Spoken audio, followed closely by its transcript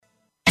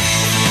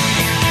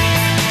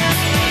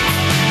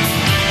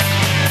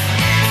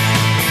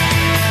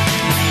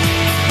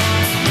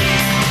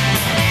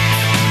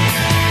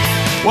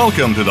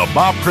Welcome to the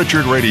Bob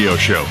Pritchard Radio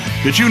Show.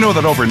 Did you know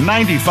that over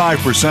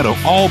 95%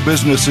 of all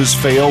businesses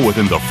fail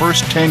within the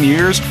first 10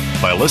 years?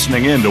 By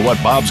listening in to what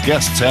Bob's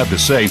guests have to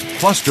say,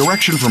 plus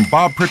direction from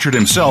Bob Pritchard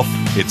himself,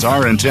 it's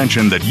our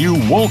intention that you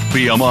won't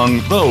be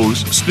among those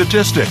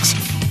statistics.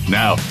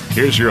 Now,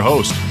 here's your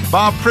host,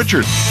 Bob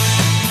Pritchard.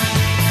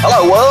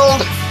 Hello,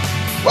 world.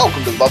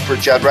 Welcome to the Bob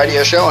Pritchard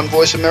Radio Show on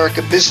Voice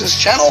America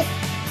Business Channel.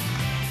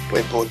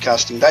 We're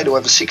broadcasting today to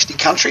over 60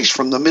 countries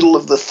from the middle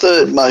of the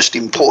third most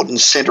important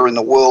centre in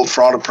the world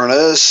for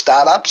entrepreneurs,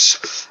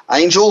 startups,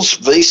 angels,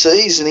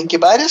 VCs and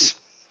incubators.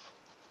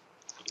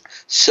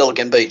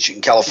 Silicon Beach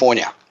in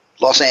California,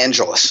 Los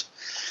Angeles.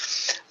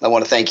 I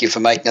want to thank you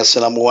for making us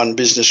the number one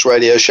business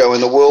radio show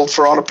in the world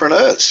for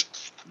entrepreneurs.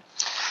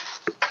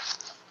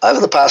 Over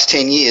the past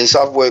 10 years,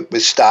 I've worked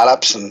with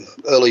startups and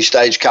early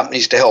stage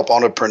companies to help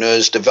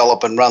entrepreneurs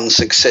develop and run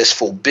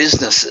successful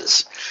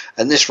businesses.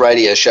 And this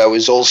radio show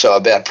is also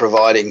about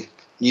providing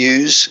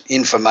news,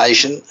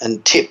 information,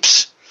 and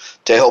tips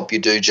to help you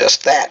do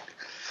just that.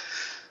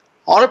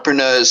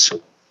 Entrepreneurs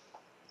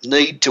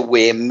need to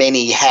wear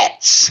many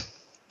hats,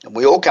 and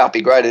we all can't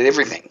be great at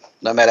everything,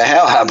 no matter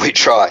how hard we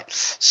try.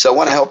 So I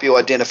want to help you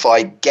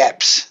identify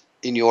gaps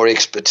in your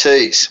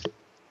expertise.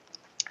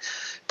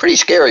 Pretty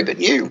scary, but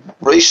new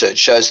research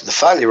shows that the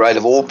failure rate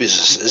of all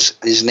businesses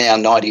is now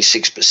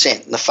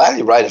 96%, and the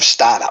failure rate of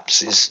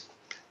startups is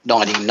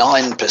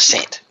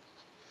 99%.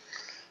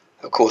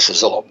 Of course,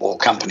 there's a lot more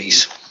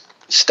companies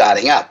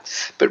starting up,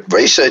 but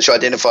research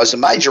identifies the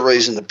major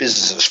reason that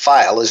businesses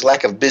fail is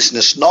lack of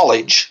business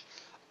knowledge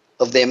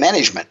of their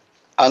management.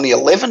 Only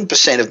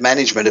 11% of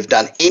management have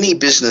done any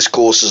business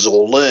courses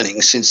or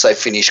learning since they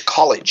finished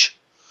college.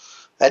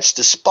 That's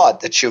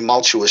despite the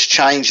tumultuous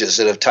changes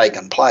that have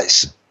taken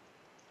place.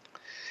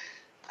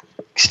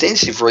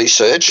 Extensive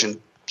research and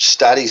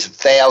studies of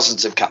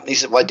thousands of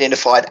companies have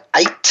identified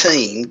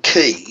 18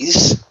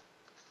 keys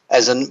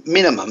as a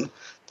minimum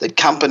that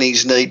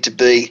companies need to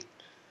be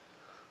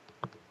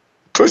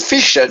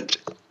proficient,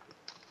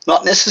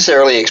 not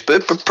necessarily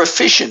expert, but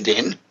proficient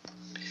in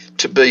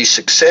to be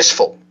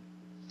successful.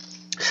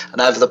 And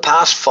over the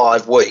past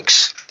 5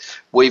 weeks,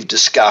 we've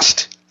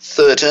discussed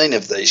 13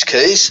 of these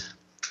keys.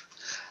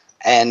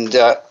 And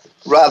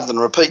rather than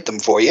repeat them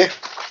for you,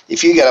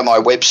 if you go to my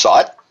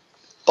website,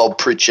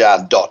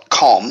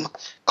 bobpritchard.com,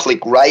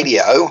 click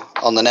radio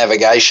on the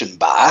navigation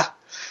bar,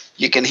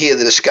 you can hear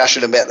the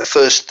discussion about the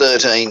first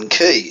 13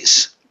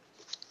 keys.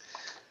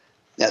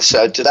 Now,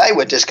 so today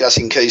we're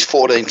discussing keys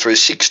 14 through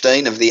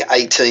 16 of the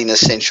 18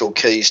 essential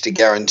keys to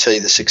guarantee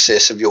the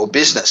success of your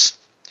business.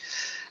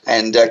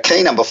 And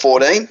key number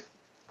 14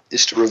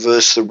 is to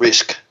reverse the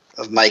risk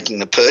of making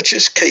the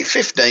purchase. Key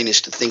 15 is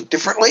to think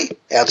differently,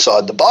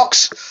 outside the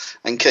box.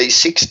 And key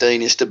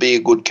 16 is to be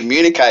a good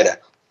communicator.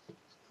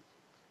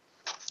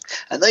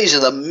 And these are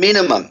the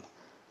minimum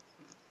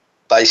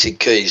basic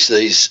keys,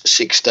 these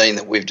 16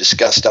 that we've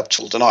discussed up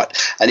till tonight.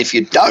 And if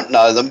you don't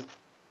know them,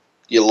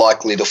 you're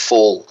likely to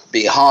fall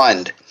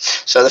behind.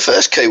 So the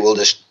first key we'll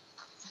just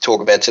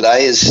talk about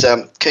today is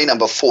key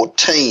number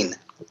 14,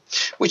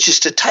 which is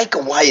to take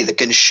away the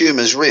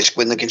consumer's risk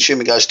when the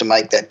consumer goes to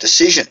make that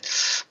decision.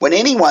 When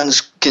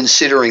anyone's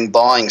considering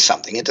buying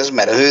something, it doesn't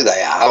matter who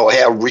they are or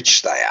how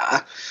rich they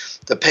are,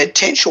 the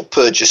potential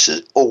purchaser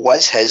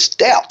always has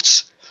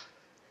doubts.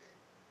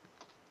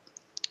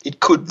 It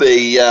could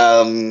be,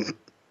 can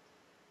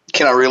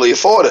I really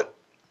afford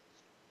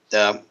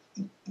it?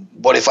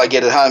 What if I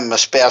get it home and my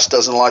spouse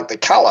doesn't like the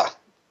colour?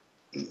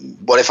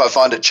 What if I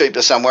find it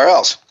cheaper somewhere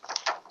else?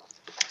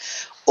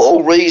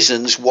 All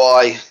reasons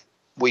why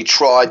we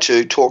try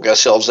to talk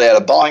ourselves out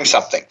of buying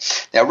something.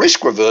 Now,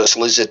 risk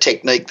reversal is a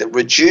technique that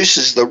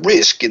reduces the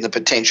risk in the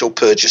potential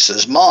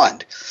purchaser's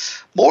mind.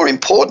 More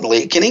importantly,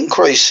 it can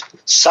increase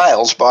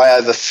sales by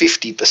over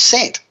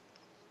 50%.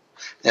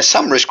 Now,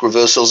 some risk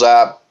reversals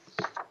are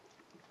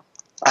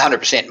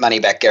 100%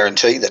 money-back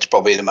guarantee, that's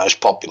probably the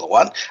most popular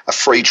one, a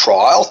free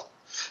trial,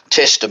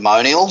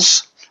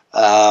 testimonials.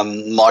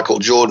 Michael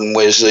Jordan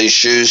wears these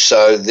shoes,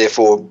 so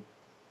therefore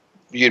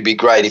you'd be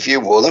great if you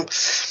wore them.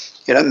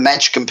 You know,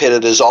 match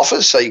competitors'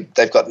 offers, so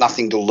they've got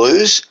nothing to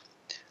lose.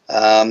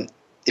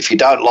 If you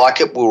don't like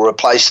it, we'll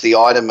replace the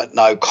item at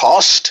no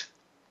cost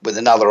with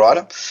another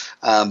item.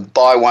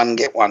 Buy one,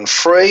 get one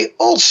free,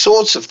 all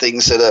sorts of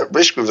things that are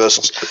risk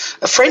reversals.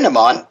 A friend of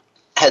mine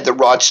had the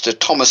rights to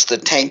Thomas the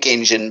Tank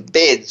Engine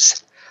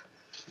beds.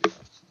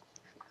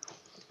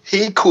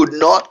 He could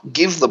not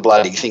give the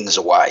bloody things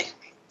away.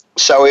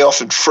 So he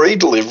offered free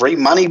delivery,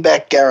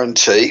 money-back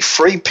guarantee,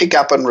 free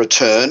pick-up and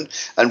return,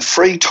 and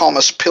free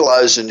Thomas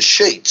pillows and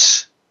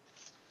sheets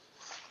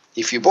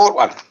if you bought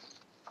one.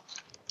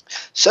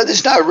 So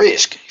there's no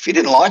risk. If you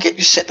didn't like it,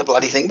 you sent the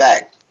bloody thing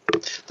back.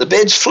 The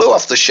beds flew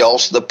off the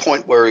shelves to the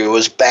point where he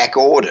was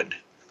back-ordered.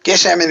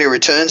 Guess how many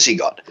returns he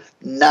got?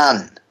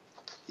 None.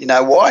 You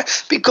know why?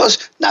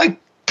 Because no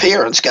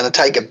parent's going to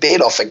take a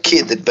bed off a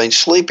kid that'd been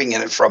sleeping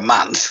in it for a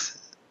month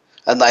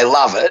and they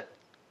love it.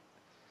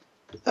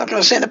 They're not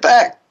going to send it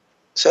back.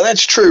 So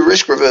that's true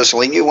risk reversal.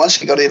 He knew once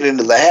he got it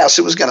into the house,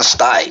 it was going to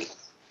stay.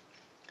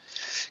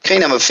 Key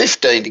number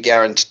 15 to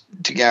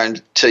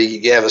guarantee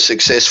you have a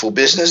successful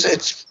business,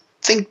 it's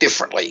think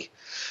differently.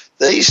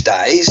 These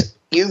days,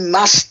 you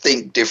must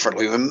think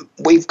differently.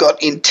 We've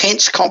got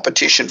intense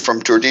competition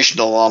from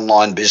traditional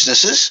online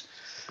businesses.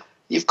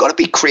 You've got to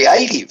be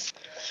creative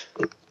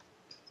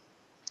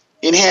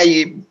in how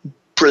you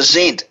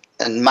present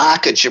and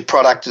market your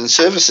product and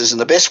services,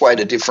 and the best way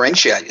to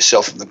differentiate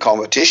yourself from the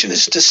competition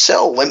is to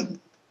sell them,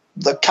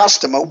 the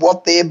customer,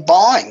 what they're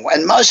buying,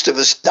 and most of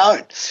us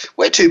don't.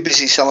 We're too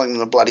busy selling them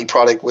the bloody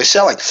product we're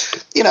selling.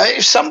 You know,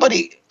 if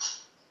somebody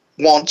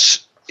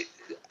wants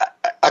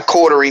a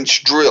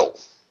quarter-inch drill,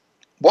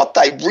 what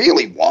they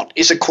really want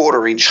is a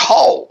quarter-inch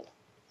hole.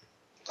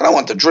 They don't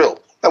want the drill,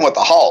 they want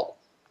the hole.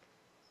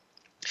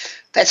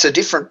 That's a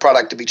different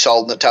product to be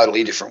sold in a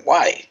totally different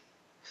way.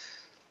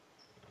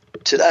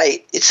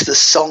 Today, it's the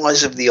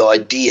size of the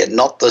idea,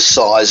 not the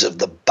size of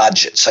the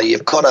budget. So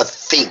you've got to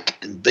think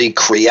and be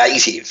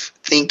creative.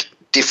 Think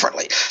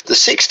differently. The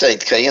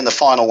 16th key and the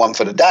final one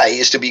for today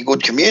is to be a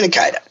good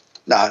communicator.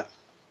 No,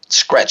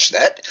 scratch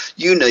that.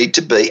 You need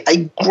to be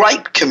a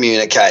great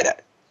communicator.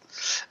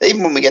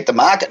 Even when we get the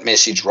market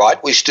message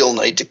right, we still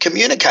need to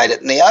communicate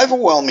it. And the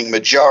overwhelming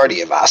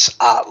majority of us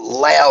are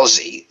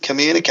lousy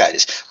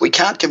communicators. We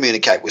can't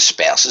communicate with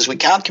spouses. We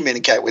can't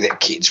communicate with our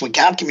kids. We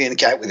can't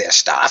communicate with our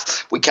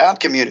staff. We can't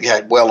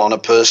communicate well on a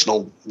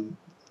personal,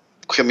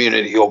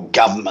 community or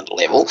government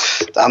level.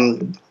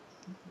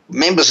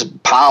 Members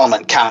of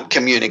Parliament can't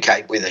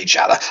communicate with each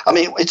other. I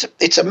mean,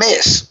 it's a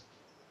mess.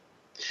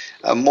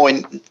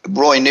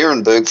 Roy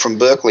Nierenberg from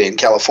Berkeley in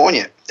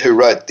California, who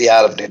wrote The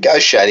Art of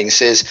Negotiating,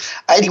 says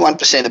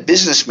 81% of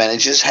business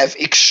managers have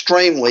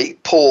extremely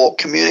poor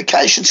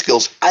communication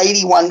skills.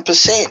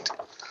 81%.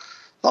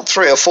 Not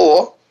 3 or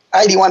 4.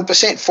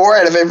 81%. 4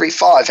 out of every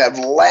 5 have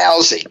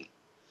lousy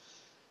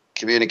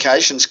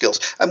communication skills.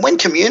 And when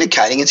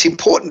communicating, it's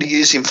important to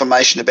use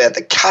information about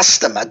the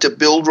customer to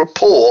build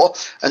rapport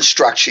and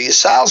structure your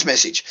sales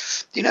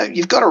message. You know,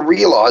 you've got to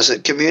realise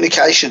that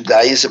communication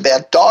today is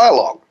about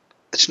dialogue.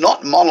 It's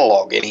not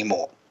monologue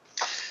anymore.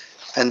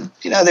 And,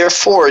 you know, there are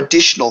 4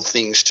 additional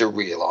things to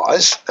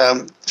realise.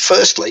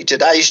 Firstly,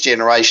 today's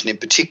generation in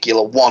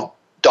particular want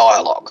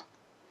dialogue.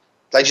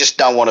 They just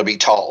don't want to be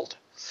told.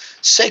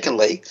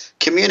 Secondly,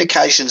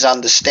 communication's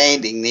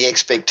understanding the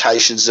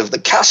expectations of the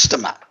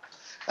customer.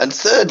 And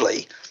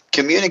thirdly,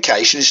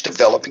 communication is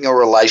developing a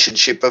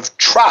relationship of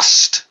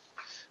trust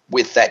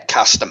with that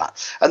customer.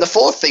 And the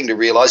 4th thing to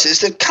realise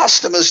is that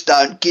customers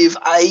don't give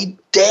a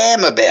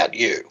damn about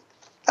you.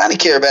 They only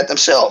care about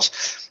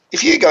themselves.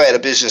 If you go out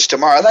of business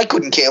tomorrow, they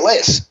couldn't care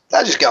less.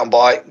 They'll just go and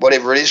buy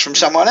whatever it is from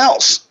someone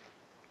else.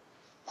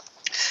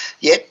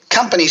 Yet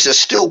companies are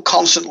still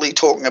constantly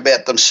talking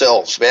about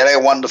themselves, about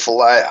how wonderful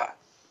they are.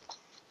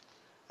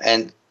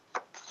 And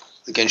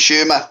the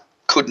consumer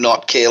could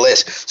not care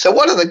less. So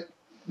what are the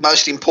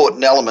most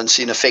important elements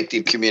in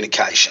effective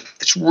communication?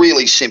 It's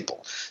really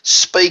simple.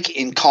 Speak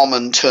in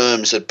common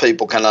terms that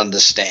people can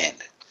understand.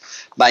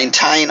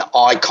 Maintain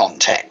eye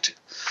contact.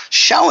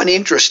 Show an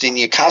interest in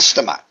your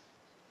customer.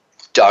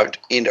 Don't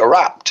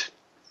interrupt.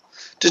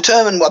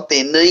 Determine what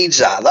their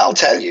needs are. They'll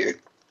tell you.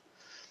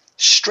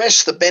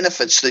 Stress the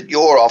benefits that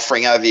you're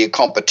offering over your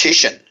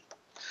competition.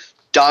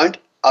 Don't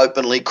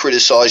openly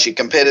criticise your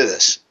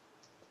competitors.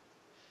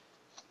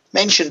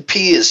 Mention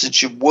peers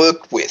that you've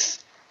worked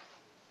with.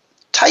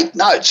 Take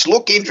notes.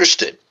 Look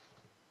interested.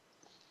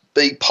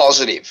 Be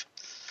positive.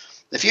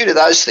 If you do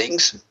those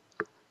things,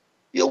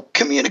 you'll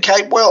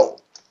communicate well.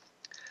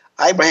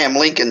 Abraham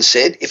Lincoln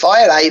said, if I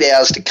had 8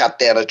 hours to cut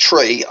down a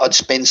tree, I'd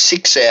spend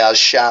 6 hours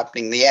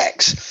sharpening the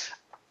axe.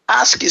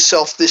 Ask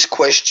yourself this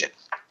question.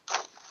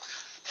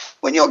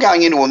 When you're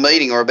going into a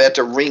meeting or about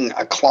to ring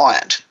a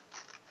client,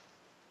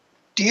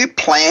 do you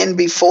plan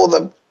before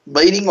the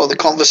meeting or the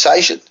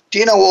conversation? Do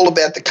you know all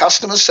about the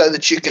customers so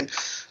that you can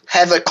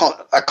have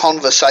a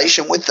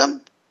conversation with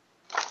them?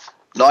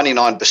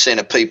 99%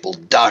 of people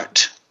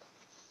don't.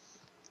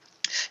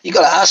 You've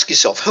got to ask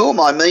yourself, who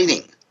am I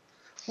meeting?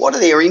 What are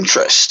their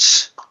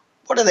interests?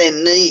 What are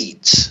their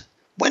needs?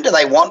 When do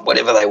they want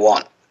whatever they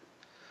want?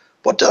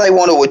 What do they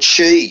want to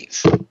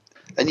achieve?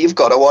 And you've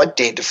got to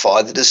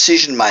identify the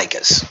decision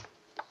makers.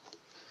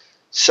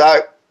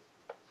 So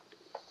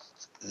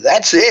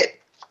that's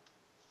it.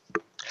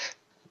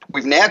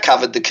 We've now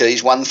covered the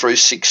keys 1 through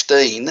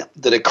 16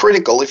 that are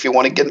critical if you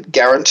want to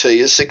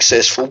guarantee a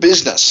successful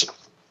business.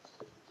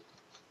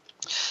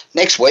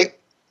 Next week,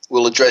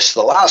 we'll address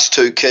the last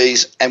 2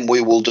 keys and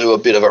we will do a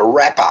bit of a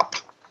wrap-up.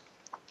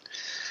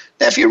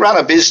 Now, if you run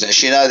a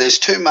business, you know there's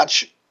too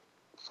much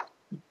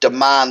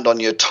demand on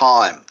your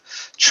time.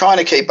 Trying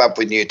to keep up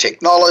with new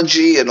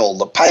technology and all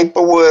the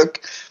paperwork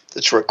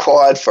that's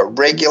required for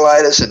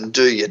regulators and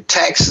do your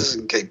taxes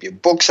and keep your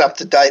books up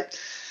to date.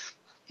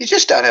 You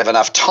just don't have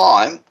enough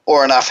time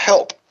or enough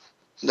help.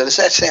 Does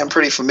that sound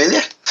pretty familiar?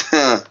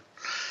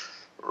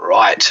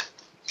 Right.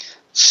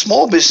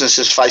 Small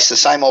businesses face the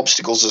same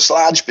obstacles as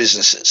large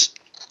businesses.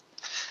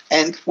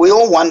 And we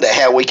all wonder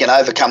how we can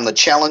overcome the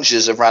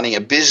challenges of running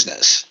a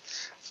business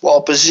while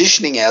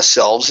positioning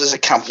ourselves as a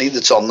company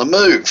that's on the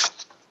move.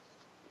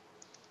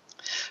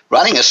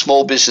 Running a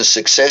small business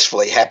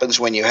successfully happens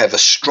when you have a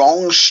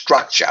strong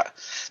structure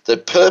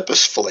that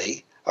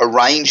purposefully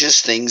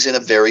arranges things in a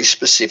very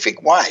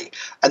specific way.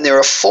 And there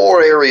are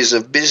 4 areas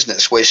of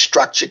business where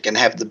structure can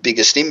have the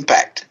biggest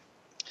impact.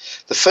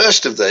 The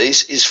first of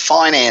these is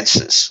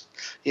finances.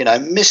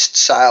 Missed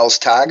sales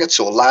targets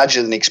or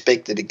larger than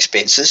expected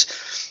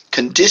expenses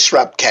can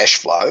disrupt cash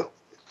flow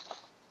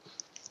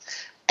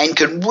and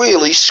can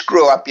really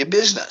screw up your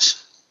business.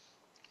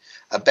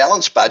 A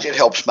balanced budget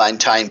helps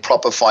maintain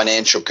proper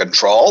financial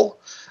control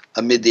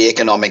amid the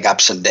economic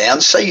ups and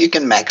downs so you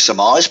can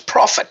maximise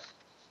profit.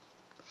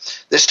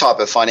 This type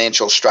of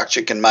financial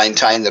structure can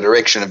maintain the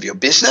direction of your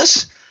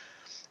business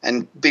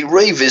and be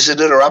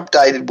revisited or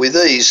updated with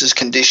ease as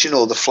condition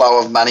or the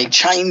flow of money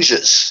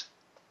changes.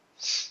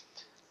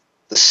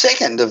 The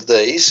second of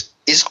these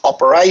is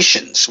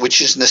operations,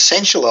 which is an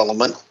essential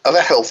element of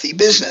a healthy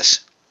business.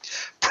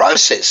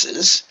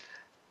 Processes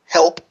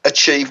help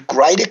achieve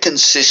greater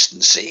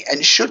consistency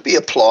and should be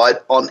applied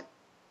on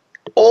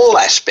all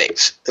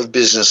aspects of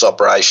business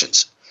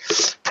operations.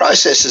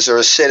 Processes are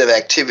a set of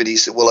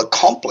activities that will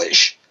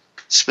accomplish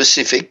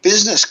specific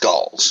business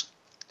goals.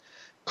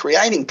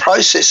 Creating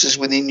processes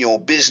within your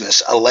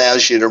business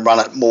allows you to run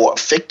it more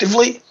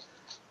effectively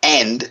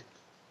and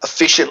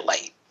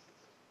efficiently.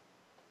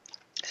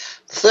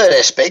 The third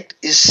aspect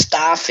is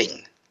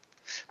staffing.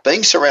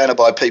 Being surrounded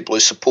by people who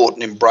support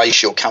and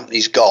embrace your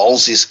company's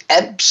goals is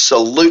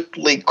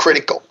absolutely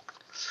critical.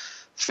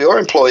 For your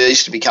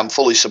employees to become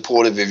fully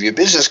supportive of your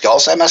business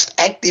goals, they must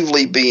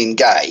actively be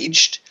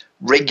engaged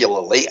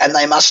regularly and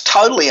they must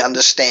totally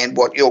understand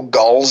what your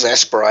goals,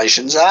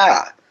 aspirations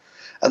are.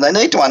 And they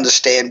need to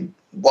understand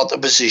what the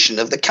position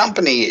of the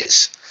company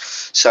is.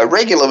 So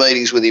regular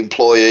meetings with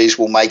employees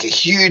will make a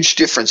huge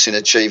difference in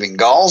achieving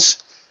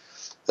goals,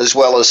 as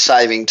well as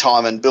saving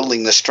time and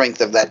building the strength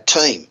of that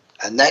team.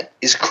 And that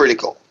is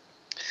critical.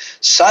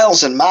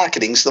 Sales and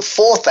marketing is the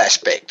fourth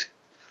aspect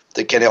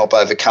that can help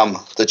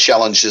overcome the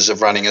challenges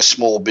of running a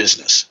small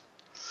business.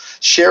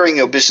 Sharing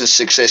your business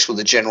success with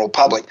the general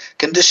public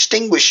can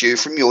distinguish you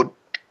from your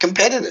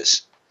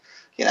competitors.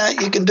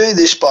 You can do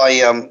this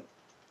by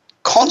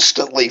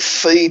constantly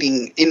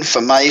feeding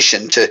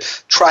information to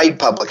trade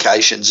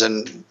publications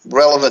and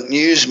relevant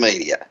news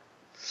media.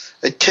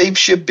 It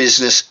keeps your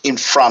business in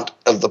front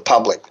of the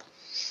public.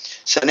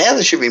 So now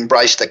that you've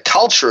embraced the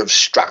culture of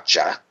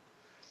structure,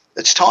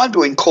 it's time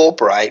to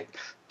incorporate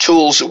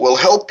tools that will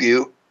help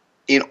you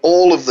in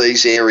all of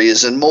these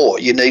areas and more.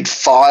 You need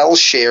file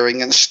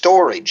sharing and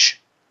storage.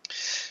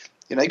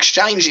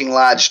 Exchanging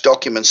large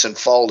documents and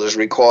folders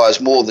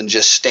requires more than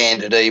just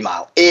standard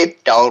email.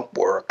 It don't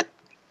work.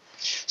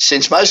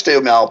 Since most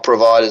email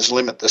providers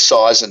limit the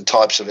size and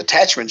types of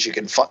attachments, you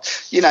can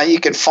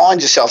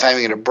find yourself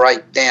having to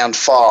break down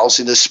files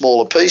into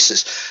smaller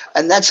pieces,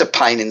 and that's a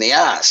pain in the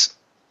ass.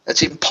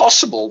 It's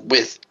impossible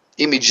with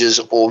images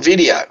or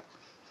video.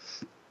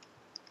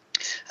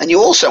 And you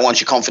also want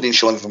your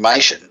confidential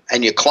information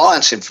and your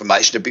client's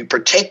information to be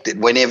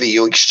protected whenever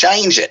you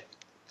exchange it.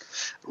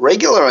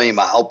 Regular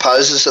email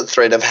poses a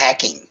threat of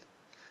hacking,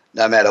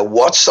 no matter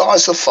what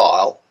size the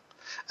file,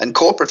 and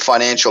corporate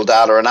financial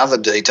data and other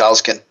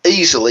details can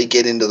easily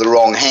get into the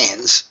wrong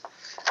hands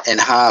and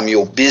harm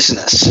your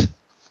business.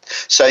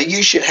 So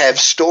you should have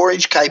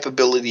storage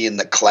capability in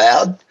the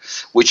cloud,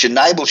 which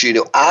enables you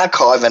to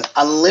archive an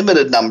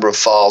unlimited number of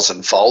files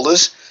and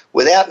folders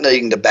without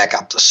needing to back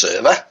up the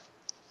server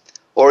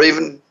or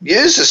even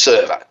use the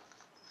server.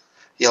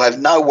 You'll have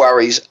no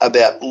worries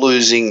about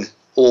losing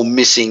or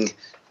missing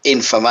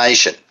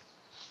information.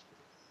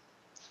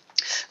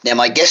 Now,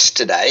 my guest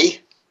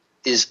today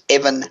is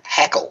Evan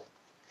Hackel.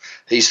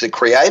 He's the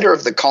creator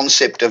of the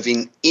concept of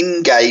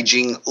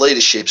Ingaging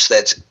Leadership.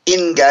 That's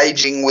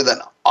engaging with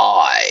an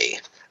I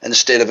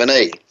instead of an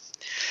E.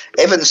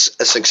 Evan's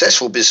a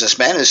successful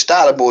businessman who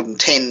started more than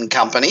 10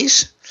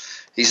 companies.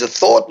 He's a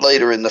thought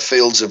leader in the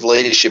fields of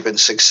leadership and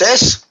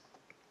success.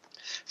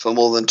 For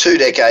more than 2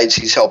 decades,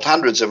 he's helped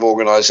hundreds of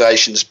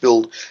organisations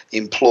build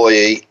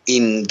employee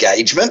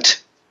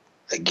engagement,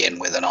 again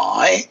with an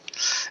I,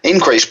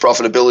 increase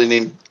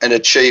profitability and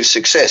achieve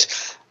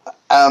success.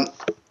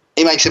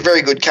 He makes a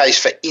very good case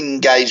for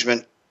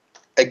engagement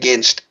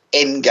against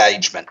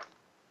engagement.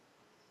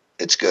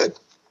 It's good.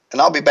 And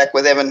I'll be back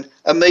with Evan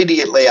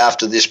immediately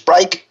after this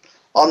break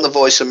on the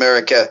Voice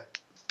America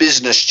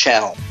Business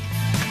Channel.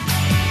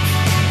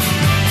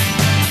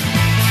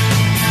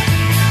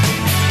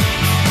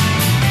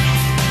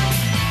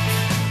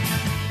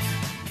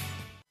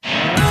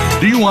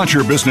 Do you want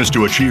your business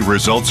to achieve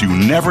results you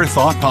never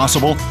thought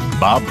possible?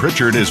 Bob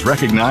Pritchard is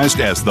recognized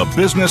as the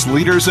Business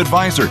Leader's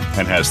Advisor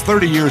and has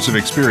 30 years of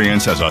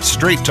experience as a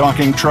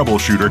straight-talking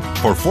troubleshooter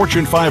for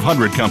Fortune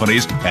 500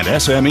 companies and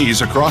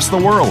SMEs across the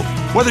world.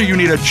 Whether you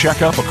need a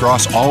checkup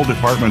across all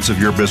departments of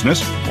your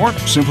business or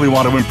simply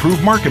want to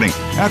improve marketing,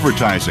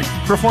 advertising,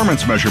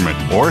 performance measurement,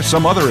 or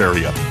some other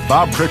area,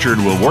 Bob Pritchard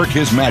will work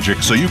his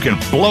magic so you can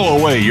blow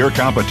away your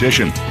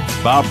competition.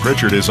 Bob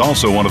Pritchard is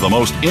also one of the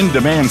most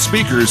in-demand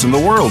speakers in the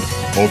world.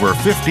 Over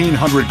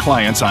 1,500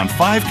 clients on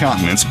 5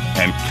 continents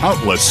and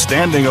countless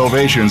standing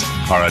ovations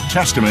are a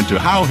testament to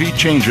how he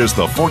changes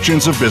the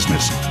fortunes of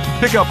business.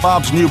 Pick up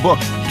Bob's new book,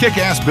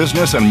 Kick-Ass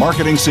Business and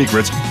Marketing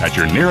Secrets, at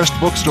your nearest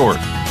bookstore,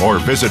 or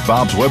visit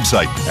Bob's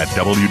website at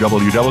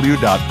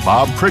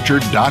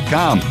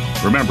www.bobpritchard.com.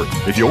 Remember,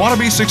 if you want to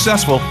be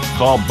successful,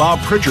 call Bob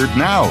Pritchard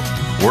now.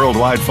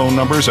 Worldwide phone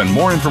numbers and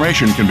more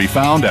information can be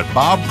found at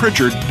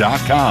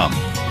bobpritchard.com.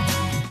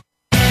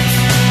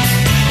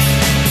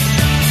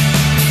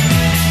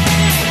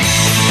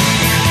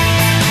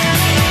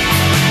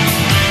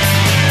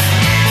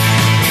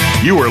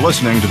 You are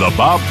listening to the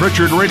Bob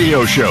Pritchard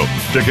Radio Show.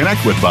 To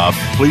connect with Bob,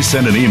 please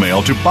send an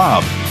email to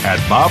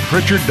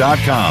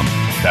bob@bobpritchard.com.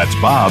 That's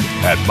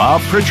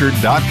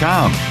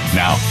bob@bobpritchard.com.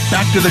 Now,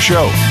 back to the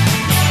show.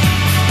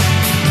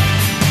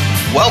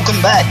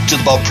 Welcome back to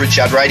the Bob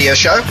Pritchard Radio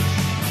Show.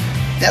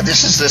 Now,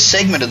 this is the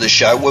segment of the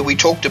show where we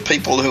talk to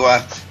people who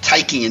are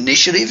taking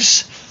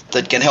initiatives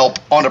that can help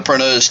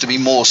entrepreneurs to be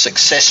more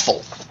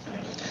successful.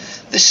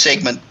 This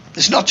segment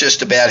is not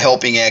just about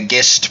helping our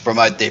guests to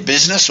promote their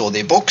business or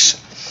their books,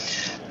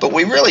 but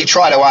we really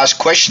try to ask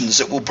questions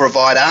that will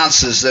provide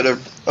answers that are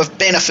of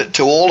benefit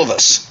to all of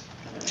us.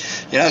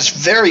 You know, it's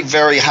very,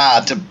 very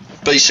hard to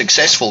be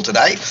successful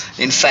today.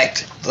 In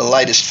fact, the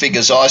latest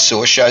figures I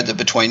saw showed that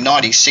between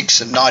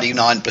 96 and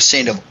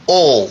 99% of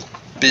all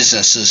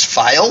businesses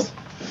fail.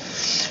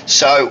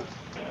 So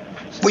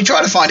we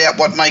try to find out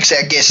what makes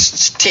our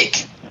guests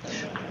tick,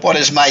 what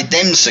has made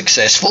them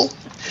successful,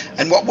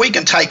 and what we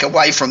can take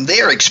away from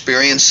their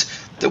experience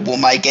that will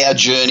make our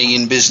journey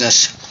in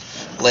business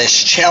less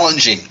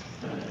challenging.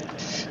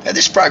 Now,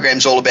 this program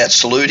is all about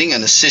saluting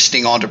and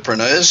assisting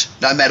entrepreneurs,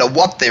 no matter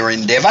what their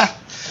endeavour.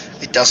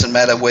 It doesn't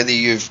matter whether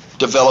you're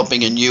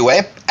developing a new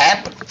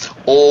app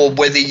or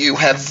whether you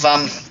have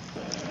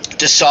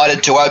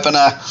decided to open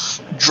a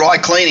dry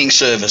cleaning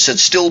service.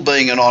 It's still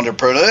being an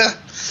entrepreneur,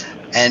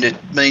 and it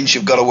means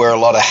you've got to wear a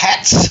lot of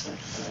hats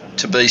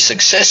to be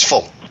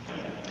successful.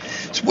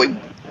 So we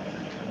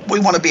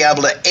want to be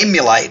able to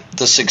emulate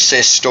the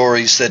success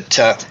stories that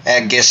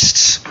our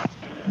guests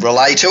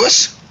relay to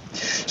us,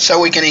 so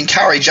we can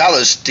encourage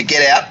others to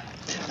get out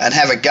and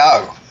have a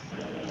go.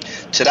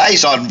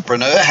 Today's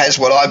entrepreneur has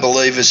what I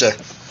believe is a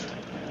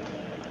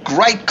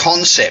great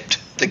concept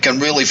that can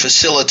really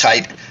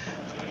facilitate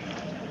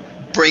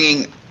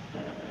bringing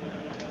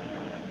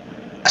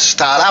a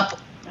startup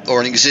or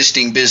an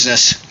existing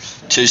business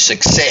to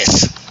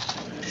success.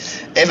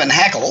 Evan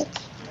Hackel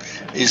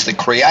is the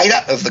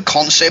creator of the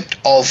concept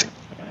of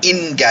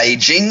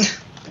Ingaging,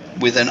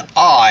 with an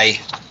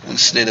I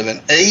instead of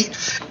an E,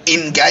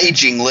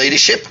 Ingaging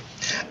Leadership,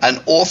 and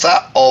author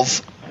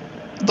of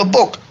the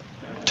book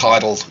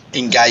titled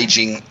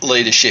Ingaging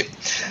Leadership.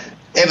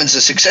 Evan's a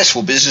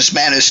successful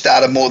businessman who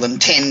started more than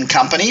 10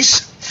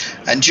 companies,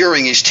 and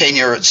during his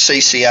tenure at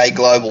CCA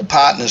Global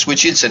Partners,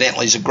 which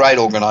incidentally is a great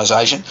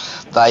organisation,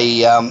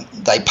 they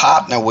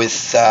partner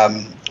with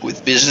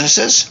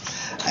businesses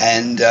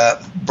and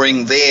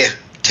bring their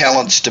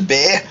talents to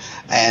bear,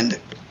 and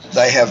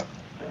they have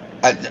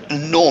an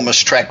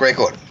enormous track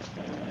record.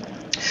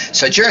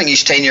 So during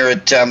his tenure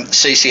at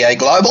CCA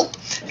Global,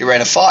 he ran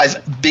a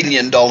 $5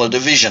 billion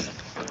division.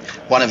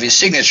 One of his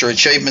signature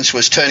achievements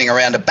was turning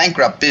around a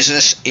bankrupt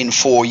business in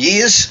 4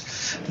 years,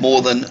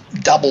 more than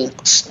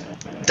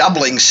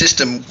doubling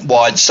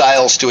system-wide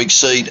sales to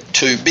exceed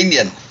 $2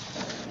 billion.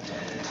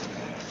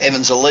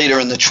 Evan's a leader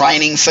in the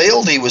training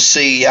field. He was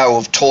CEO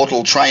of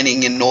Total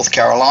Training in North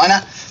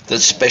Carolina that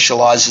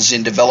specialises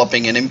in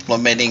developing and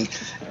implementing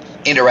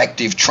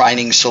interactive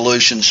training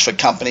solutions for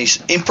companies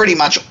in pretty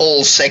much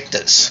all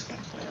sectors.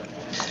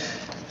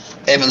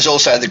 Evan's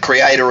also the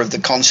creator of the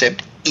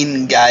concept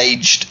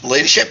Engaged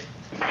Leadership.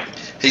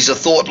 He's a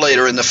thought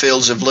leader in the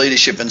fields of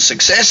leadership and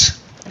success,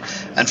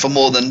 and for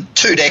more than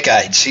 2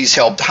 decades he's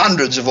helped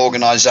hundreds of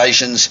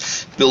organisations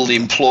build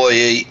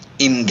employee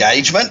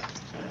engagement,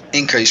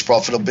 increase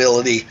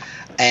profitability,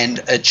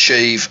 and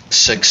achieve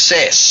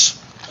success.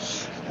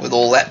 With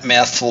all that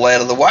mouthful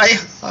out of the way,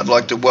 I'd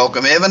like to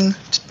welcome Evan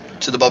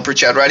to the Bob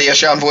Pritchard Radio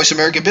Show on Voice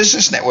America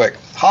Business Network.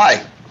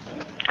 Hi.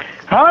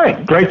 Hi,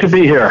 great to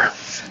be here.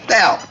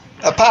 Now,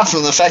 apart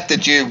from the fact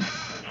that you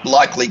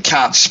likely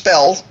can't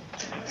spell,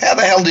 how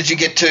the hell did you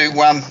get to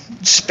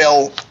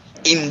spell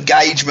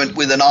engagement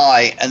with an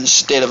I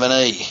instead of an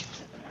E?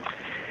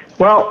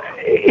 Well,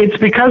 it's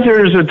because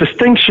there's a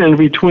distinction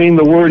between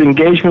the word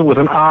engagement with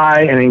an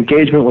I and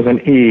engagement with an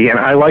E, and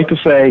I like to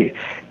say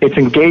it's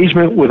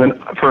engagement with an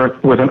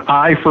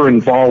I for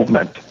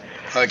involvement.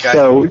 Okay.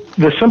 So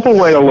the simple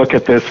way to look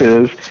at this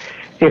is,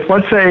 if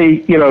let's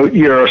say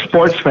you're a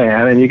sports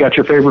fan and you got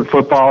your favorite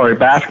football or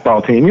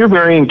basketball team, you're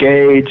very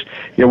engaged.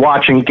 You're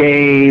watching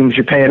games.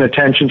 You're paying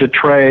attention to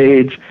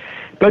trades,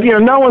 but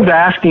no one's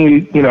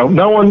asking you.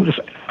 No one's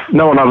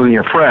no one other than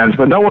your friends,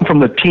 but no one from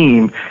the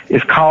team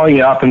is calling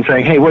you up and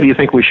saying, hey, what do you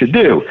think we should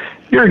do?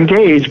 You're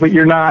engaged, but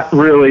you're not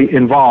really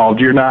involved.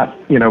 You're not,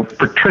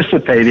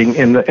 participating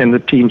in the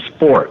team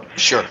sport.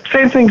 Sure.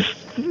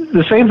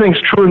 The same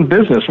thing's true in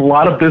business. A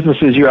lot of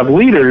businesses, you have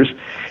leaders,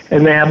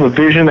 and they have a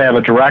vision, they have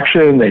a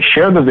direction, they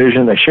share the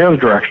vision, they share the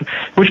direction,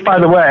 which, by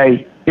the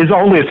way, is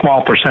only a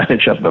small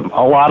percentage of them.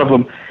 A lot of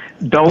them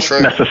don't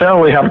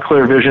necessarily have a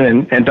clear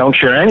vision and don't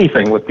share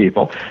anything with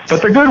people.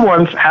 But the good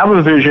ones have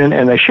a vision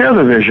and they share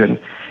the vision,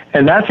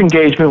 and that's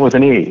engagement with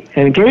an E.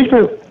 And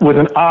engagement with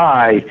an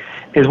I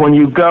is when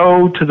you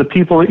go to the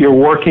people that you're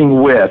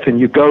working with, and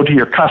you go to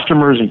your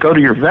customers and go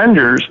to your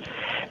vendors,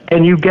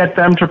 and you get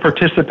them to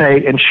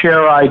participate and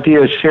share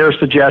ideas, share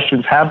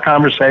suggestions, have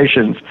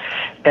conversations,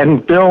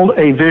 and build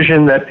a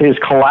vision that is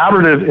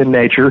collaborative in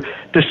nature,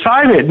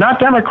 decided, not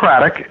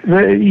democratic.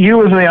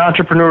 You as the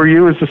entrepreneur,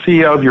 you as the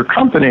CEO of your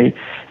company,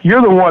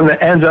 you're the one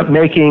that ends up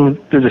making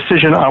the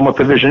decision on what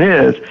the vision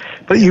is,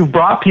 but you've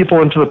brought people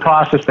into the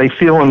process, they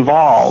feel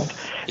involved.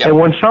 Yep. And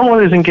when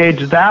someone is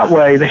engaged that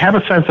way, they have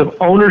a sense of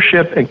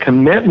ownership and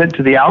commitment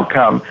to the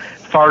outcome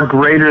far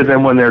greater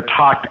than when they're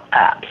talked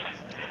at.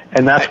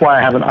 And that's why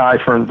I have an I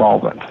for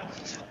involvement.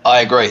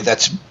 I agree.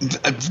 That's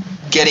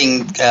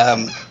getting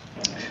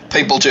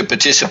people to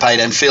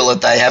participate and feel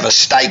that they have a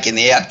stake in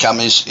the outcome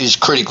is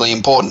critically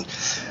important.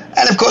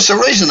 And, of course, the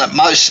reason that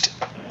most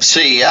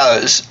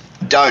CEOs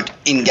don't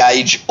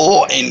engage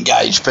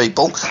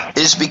people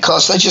is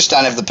because they just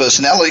don't have the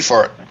personality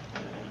for it.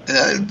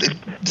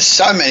 There's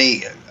so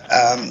many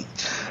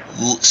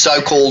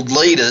so-called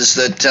leaders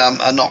that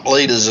are not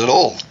leaders at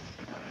all.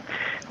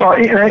 Well,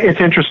 it's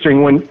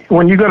interesting.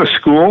 When you go to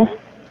school,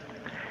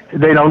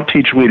 they don't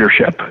teach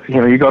leadership.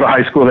 You go to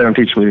high school, they don't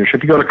teach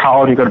leadership. You go to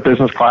college, you go to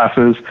business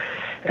classes,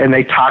 and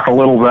they talk a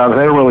little about it.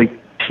 They don't really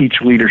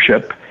teach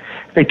leadership.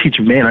 They teach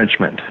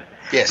management.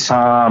 Yes.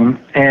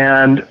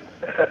 And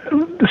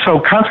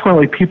so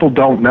consequently, people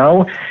don't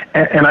know.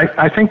 And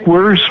I think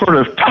we're sort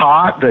of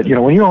taught that,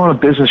 when you own a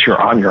business, you're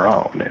on your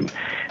own.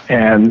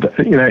 And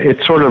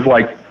it's sort of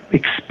like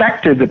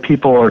expected that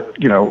people are,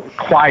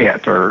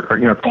 quiet or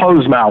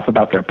closed mouth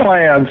about their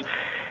plans,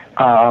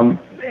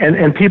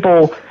 and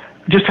people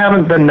just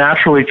haven't been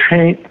naturally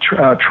trained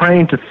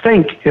to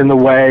think in the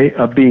way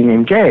of being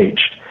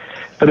engaged.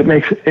 But it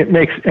makes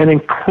an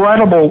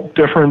incredible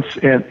difference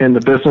in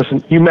the business.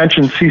 And you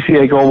mentioned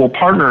CCA Global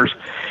Partners.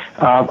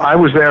 I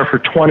was there for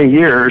 20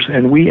 years,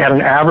 and we had an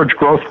average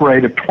growth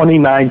rate of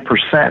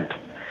 29%.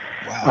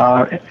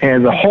 Wow.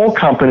 And the whole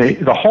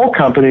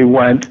company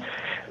went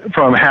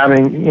from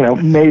having,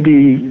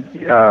 maybe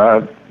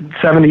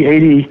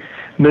 $70-80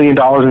 million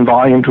in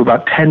volume to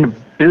about $10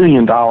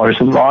 billion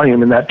in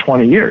volume in that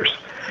 20 years.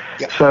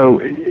 Yeah. So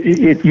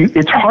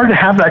it's hard to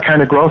have that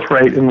kind of growth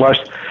rate unless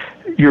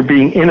you're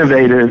being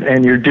innovative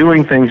and you're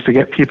doing things to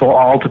get people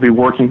all to be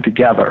working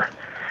together.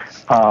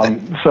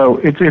 So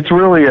it's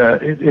really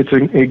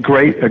a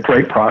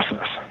great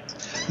process.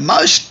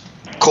 Most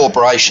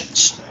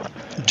corporations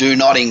do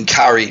not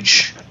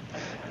encourage.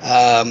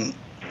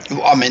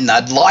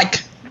 They'd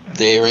like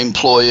their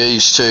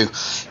employees to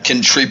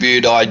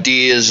contribute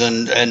ideas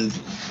and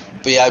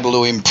be able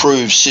to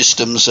improve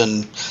systems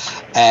and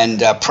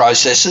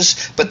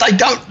processes, but they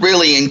don't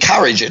really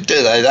encourage it,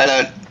 do they? They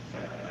don't.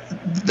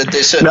 But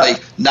there's certainly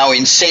no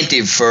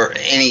incentive for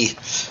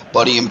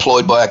anybody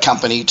employed by a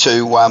company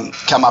to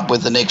come up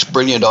with the next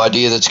brilliant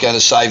idea that's going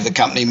to save the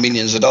company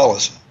millions of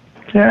dollars.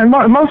 Yeah, and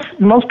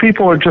most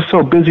people are just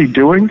so busy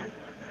doing.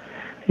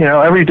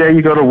 Every day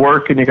you go to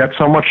work and you got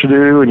so much to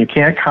do and you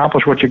can't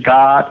accomplish what you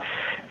got,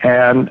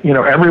 and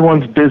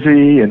everyone's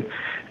busy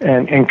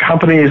and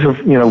companies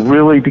have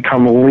really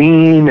become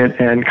lean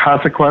and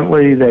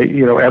consequently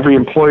they every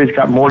employee's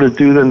got more to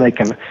do than they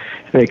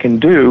can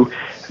do.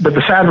 But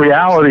the sad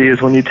reality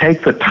is when you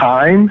take the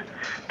time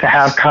to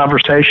have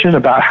conversation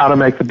about how to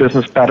make the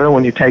business better,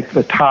 when you take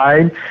the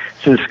time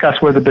to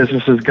discuss where the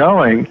business is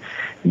going,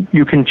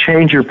 you can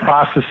change your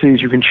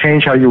processes, you can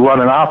change how you run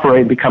and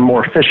operate and become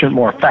more efficient,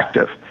 more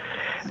effective.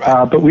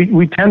 But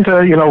we tend to,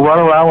 run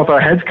around with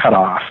our heads cut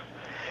off,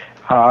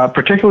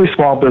 particularly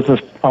small business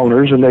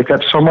owners, and they've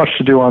got so much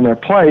to do on their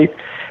plate,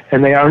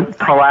 and they aren't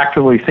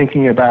proactively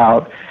thinking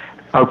about,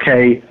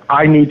 okay,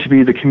 I need to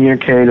be the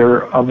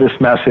communicator of this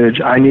message.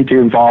 I need to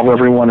involve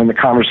everyone in the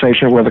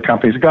conversation of where the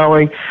company's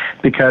going,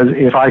 because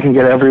if I can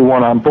get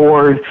everyone on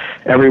board,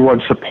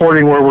 everyone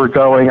supporting where we're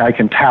going, I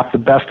can tap the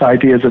best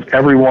ideas of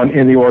everyone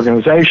in the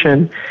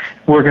organization.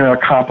 We're going to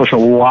accomplish a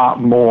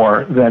lot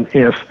more than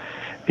if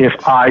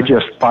I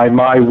just, by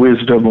my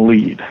wisdom,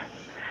 lead.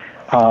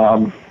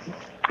 So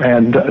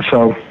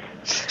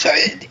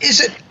is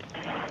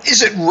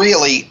it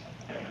really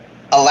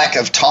a lack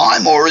of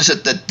time, or is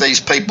it that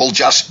these people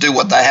just do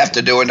what they have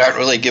to do and don't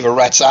really give a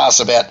rat's ass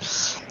about,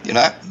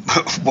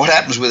 what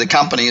happens with the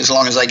company as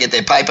long as they get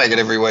their pay packet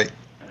every week?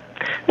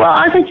 Well,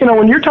 I think,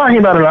 when you're talking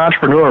about an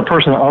entrepreneur, a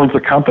person that owns the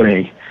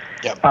company,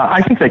 yep.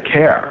 I think they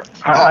care.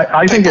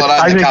 I think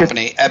the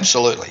company,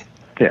 absolutely.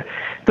 Yeah.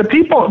 The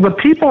people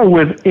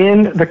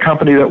within the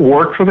company that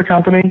work for the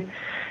company,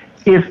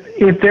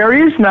 if there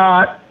is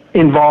not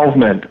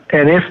involvement.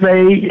 And if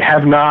they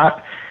have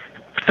not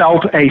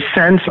felt a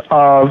sense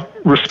of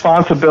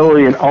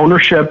responsibility and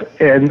ownership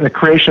in the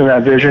creation of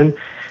that vision,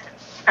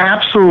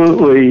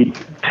 absolutely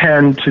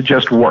tend to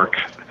just work.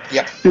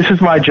 Yep. This is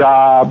my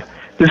job.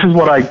 This is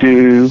what I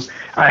do.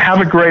 I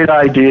have a great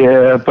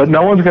idea, but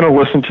no one's going to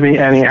listen to me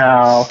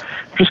anyhow.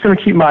 I'm just going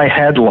to keep my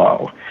head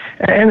low.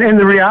 And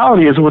the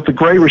reality is, with the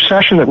Great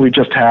Recession that we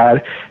just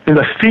had, there's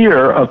a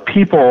fear of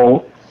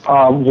people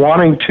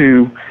wanting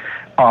to,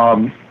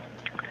 not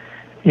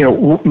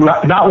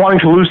wanting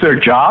to lose their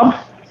job.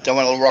 Don't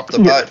want to rock the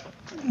boat.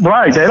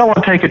 Right. They don't want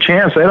to take a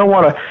chance. They don't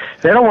want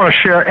to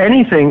share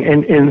anything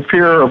in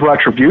fear of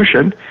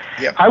retribution.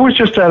 Yep. I was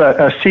just at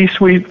a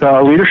C-suite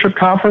leadership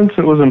conference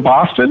that was in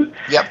Boston.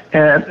 Yep.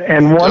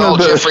 And one of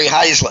the Jeffrey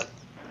Hazlett.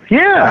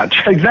 Yeah,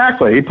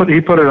 exactly. He put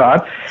it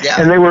on. Yeah.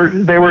 And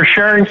they were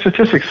sharing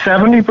statistics.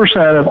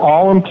 70% of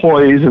all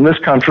employees in this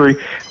country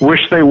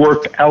wish they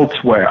worked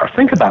elsewhere.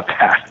 Think about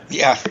that.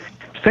 Yeah.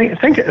 Think.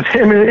 I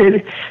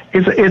mean,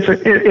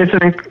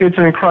 it's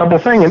an incredible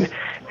thing,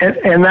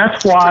 and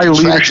that's why it's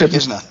leadership, tragic,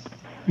 isn't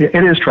it?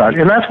 It is tragic,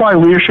 and that's why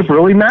leadership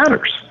really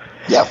matters.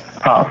 Yeah.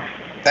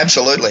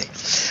 Absolutely.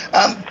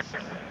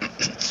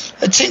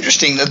 It's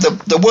interesting that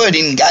the word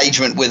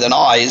engagement with an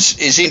I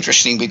is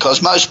interesting,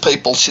 because most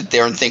people sit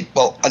there and think,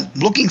 well, I'm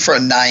looking for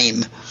a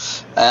name,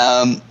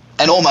 and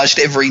almost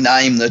every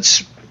name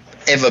that's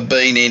ever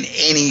been in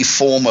any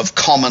form of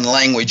common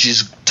language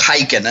is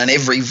taken, and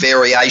every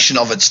variation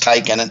of it's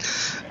taken, and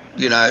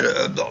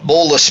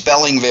all the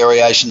spelling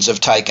variations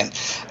have taken.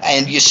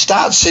 And you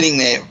start sitting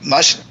there,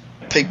 most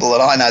people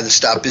that I know that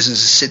start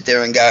businesses sit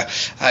there and go,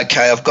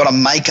 okay, I've got to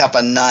make up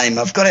a name.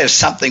 I've got to have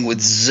something with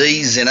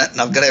Z's in it,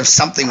 and I've got to have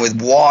something with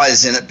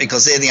Y's in it,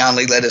 because they're the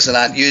only letters that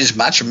aren't used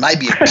much, and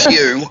maybe a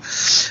Q.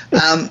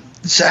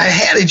 So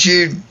how did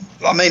you,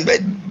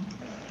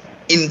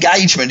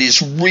 engagement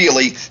is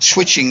really,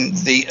 switching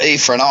the E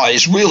for an I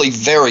is really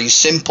very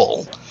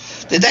simple.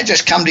 Did that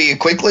just come to you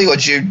quickly, or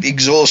did you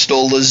exhaust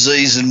all the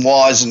Z's and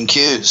Y's and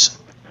Q's?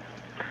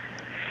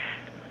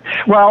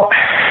 Well,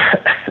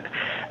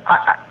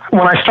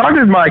 when I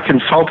started my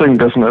consulting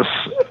business,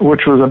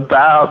 which was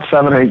about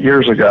 7-8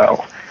 years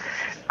ago,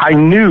 I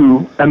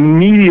knew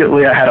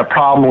immediately I had a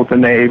problem with the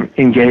name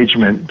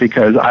engagement,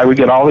 because I would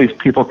get all these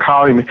people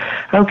calling me,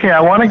 okay, I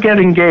want to get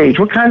engaged.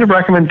 What kind of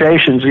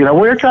recommendations?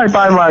 Where can I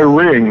buy my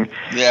ring?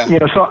 Yeah.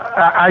 So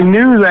I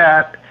knew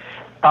that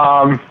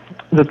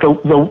that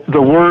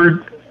the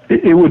word,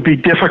 it would be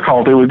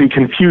difficult. It would be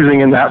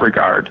confusing in that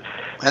regard.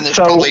 And there's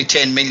probably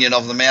 10 million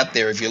of them out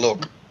there if you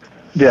look.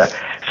 Yeah.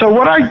 So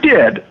what I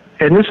did,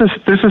 and this is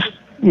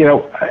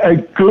a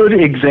good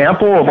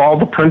example of all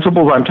the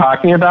principles I'm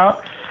talking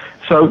about.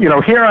 So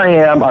here I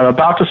am. I'm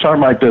about to start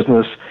my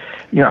business.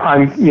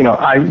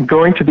 I'm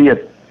going to be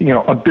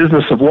a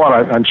business of what?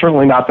 I'm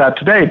certainly not that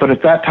today, but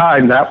at that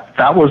time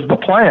that was the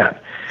plan.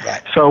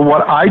 Right. So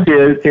what I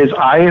did is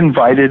I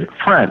invited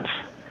friends,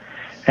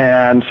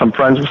 and some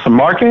friends with some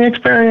marketing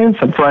experience,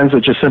 some friends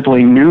that just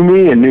simply knew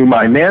me and knew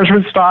my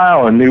management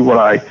style and knew what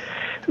I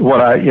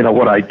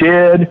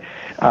did.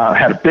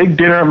 Had a big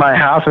dinner at my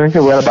house. I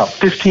think we had about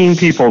 15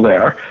 people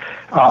there,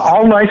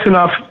 all nice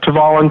enough to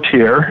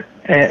volunteer,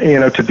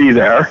 to be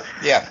there.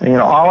 Yeah.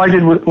 All I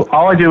did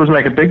was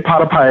make a big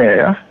pot of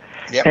paella.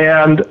 Yep.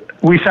 And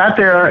we sat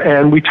there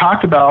and we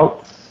talked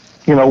about,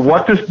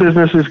 what this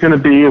business is going to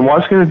be and what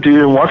it's going to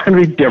do and what's going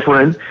to be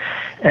different.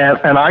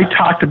 And I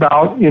talked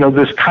about,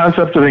 this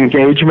concept of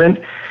engagement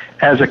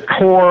as a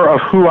core of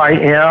who I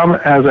am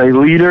as a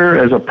leader,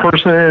 as a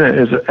person,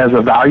 as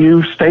a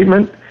value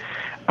statement.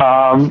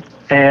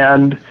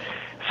 And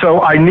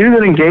so I knew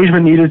that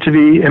engagement needed to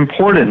be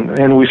important.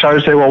 And we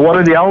started to say, well, what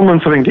are the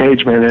elements of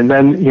engagement? And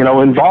then,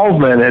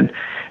 involvement.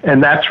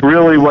 And that's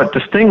really what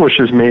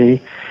distinguishes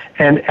me.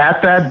 And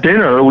at that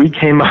dinner, we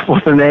came up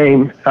with the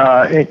name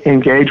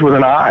Engage with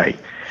an I.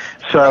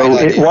 So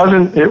it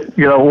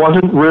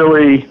wasn't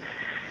really,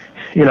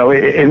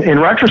 in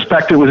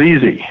retrospect, it was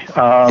easy,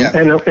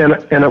 and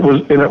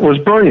it was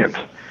brilliant.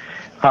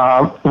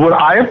 Would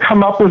I have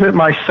come up with it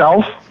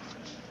myself?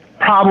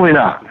 Probably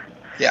not.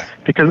 Yeah.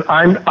 Because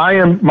I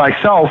am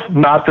myself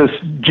not this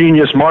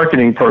genius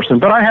marketing person,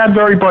 but I had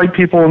very bright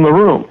people in the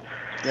room.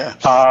 Yeah.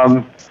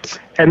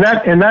 And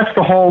that's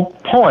the whole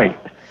point.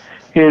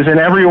 Is in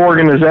every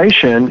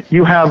organization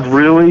you have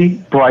really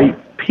bright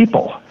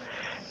people,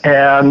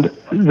 and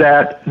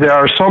that there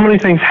are so many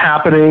things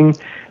happening.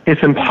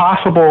 It's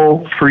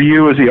impossible for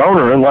you as the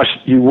owner, unless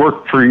you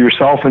work for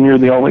yourself and you're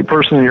the only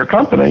person in your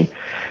company,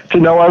 to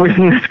know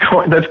everything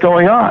that's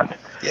going on.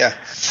 Yeah.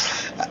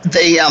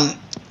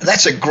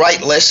 That's a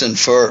great lesson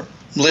for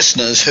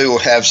listeners who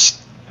are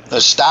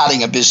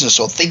starting a business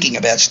or thinking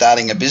about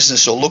starting a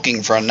business or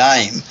looking for a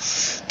name,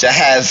 to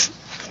have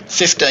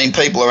 15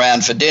 people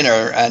around for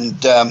dinner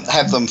and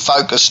have them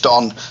focused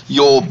on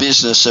your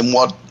business and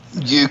what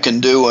you can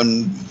do,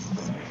 and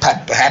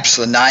perhaps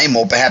the name,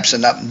 or perhaps a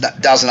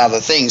dozen other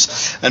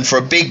things. And for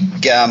a big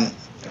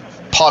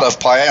pot of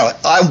paella,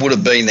 I would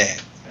have been there.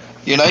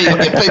 You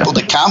get people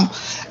to come,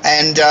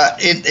 And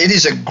it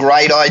is a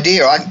great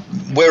idea.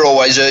 We're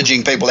always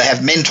urging people to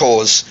have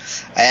mentors,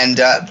 and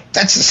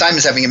that's the same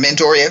as having a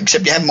mentor,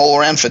 except you have them all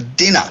around for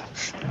dinner.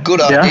 Good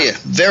idea.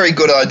 Very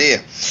good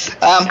idea.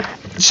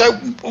 So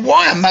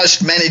why are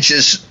most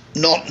managers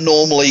not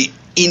normally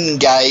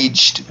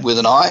engaged with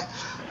an I?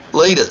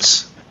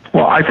 Leaders.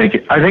 Well, I think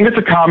it's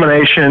a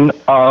combination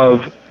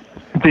of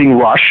being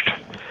rushed.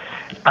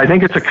 I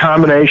think it's a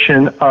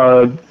combination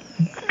of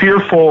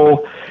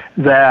fearful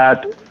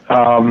that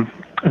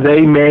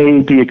they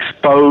may be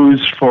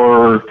exposed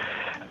for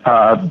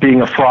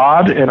being a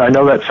fraud, and I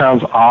know that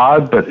sounds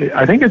odd, but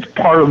I think it's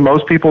part of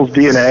most people's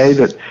DNA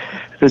that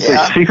they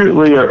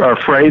secretly are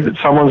afraid that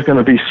someone's going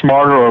to be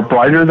smarter or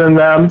brighter than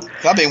them.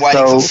 I've been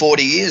waiting for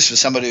 40 years for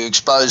somebody to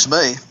expose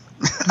me.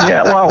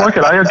 Yeah, well, look,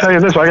 I got to tell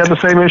you this, I got the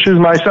same issues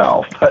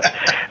myself. But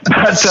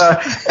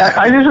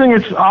I just think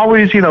it's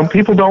always,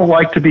 people don't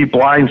like to be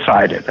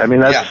blindsided. I mean,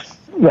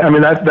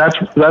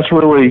 that's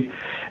really,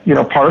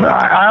 part of it.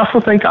 I also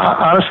think,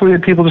 honestly,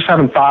 that people just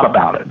haven't thought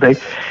about it.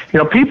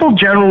 People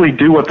generally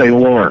do what they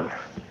learn.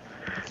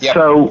 Yep.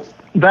 So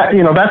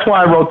that's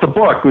why I wrote the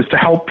book, was to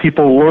help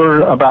people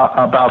learn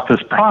about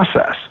this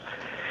process.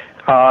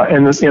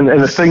 And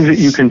the things that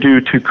you can do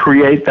to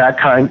create that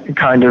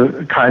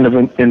kind of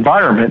an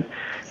environment,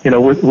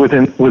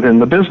 within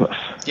the business.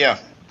 Yeah.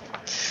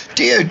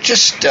 Do you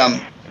just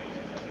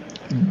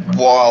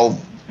while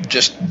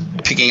just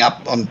picking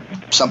up on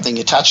something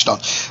you touched on,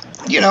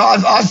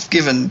 I've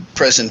given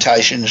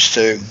presentations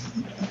to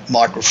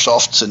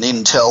Microsofts and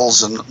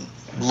Intels and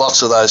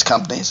lots of those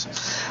companies,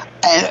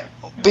 and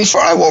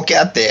before I walk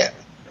out there,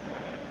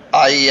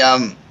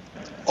 I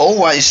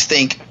always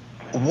think,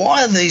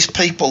 why are these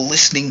people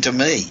listening to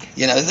me?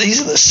 These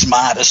are the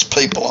smartest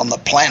people on the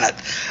planet,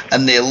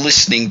 and they're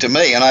listening to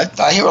me. And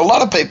I hear a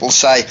lot of people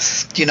say,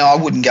 I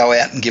wouldn't go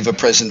out and give a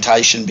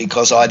presentation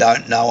because I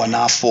don't know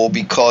enough, or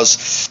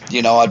because,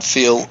 I'd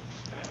feel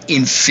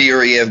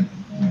inferior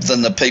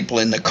than the people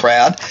in the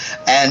crowd.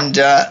 And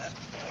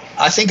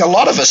I think a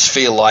lot of us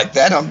feel like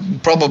that.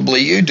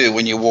 Probably you do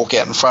when you walk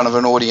out in front of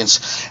an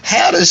audience.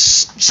 How does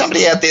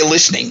somebody out there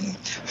listening,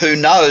 who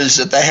knows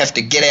that they have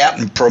to get out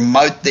and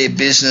promote their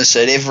business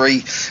at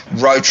every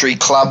Rotary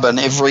Club and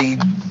every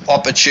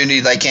opportunity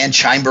they can,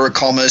 Chamber of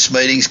Commerce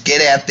meetings,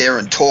 get out there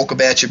and talk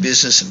about your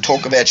business and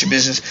talk about your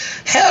business,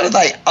 how do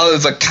they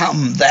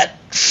overcome that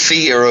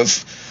fear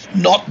of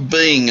not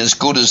being as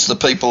good as the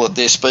people that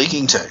they're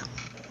speaking to?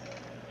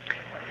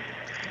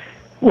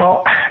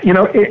 Well,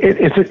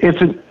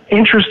 it's an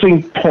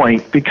interesting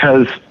point,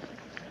 because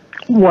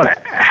what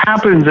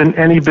happens in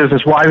any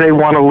business, why they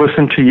want to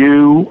listen to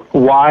you,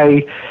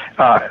 why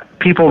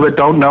people that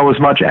don't know as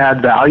much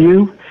add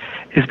value,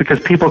 is because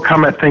people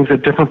come at things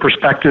at different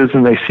perspectives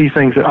and they see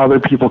things that other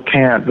people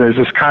can't. There's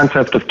this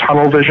concept of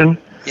tunnel vision.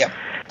 Yeah.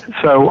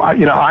 So,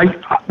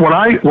 when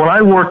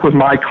I work with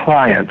my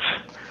clients,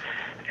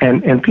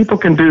 and people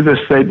can do this,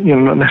 they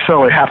don't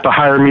necessarily have to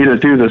hire me to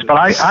do this, but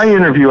I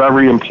interview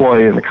every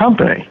employee in the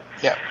company.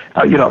 Yeah.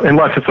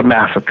 Unless it's a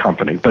massive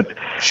company, but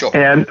sure.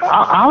 And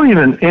I'll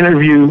even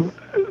interview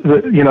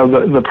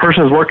the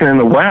person who's working in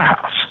the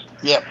warehouse.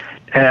 Yeah.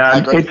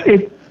 And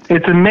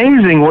it's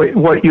amazing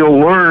what you'll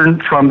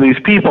learn from these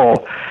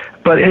people,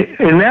 but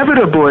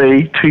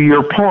inevitably, to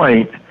your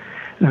point,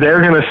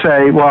 they're going to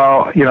say,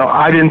 well,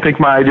 I didn't think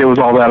my idea was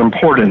all that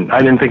important.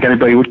 I didn't think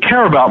anybody would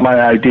care about my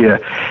idea.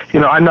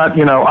 I'm not,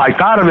 I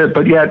thought of it,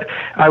 but yet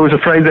I was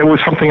afraid there was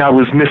something I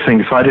was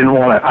missing, so I didn't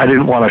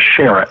want to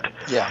share it.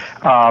 Yeah.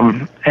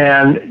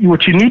 And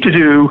what you need to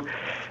do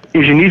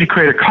is you need to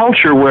create a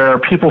culture where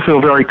people feel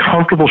very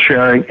comfortable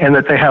sharing, and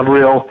that they have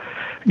real,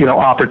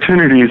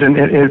 opportunities. And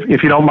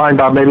if you don't mind,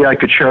 Bob, maybe I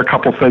could share a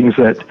couple things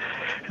that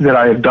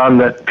I have done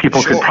that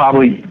people could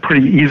probably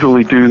pretty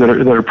easily do that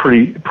are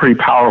pretty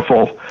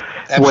powerful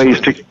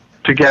ways to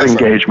get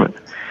engagement.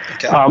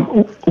 Okay.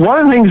 One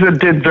of the things that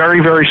did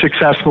very, very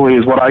successfully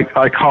is what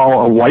I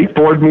call a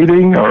whiteboard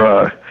meeting, or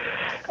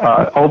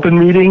a open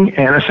meeting,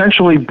 and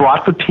essentially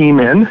brought the team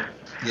in.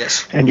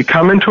 Yes. And you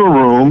come into a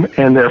room,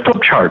 and there are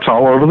flip charts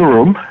all over the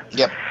room.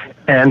 Yep.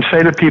 And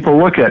say to people,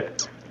 look,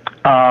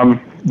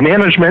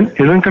 management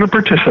isn't going to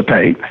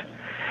participate.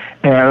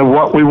 And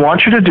what we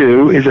want you to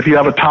do is, if you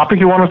have a topic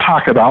you want to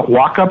talk about,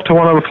 walk up to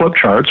one of the flip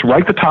charts,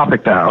 write the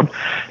topic down,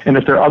 and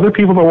if there are other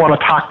people that want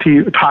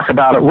to talk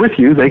about it with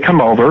you, they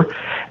come over,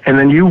 and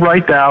then you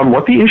write down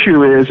what the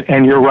issue is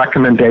and your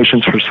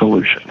recommendations for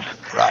solutions.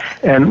 Right.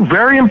 And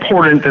very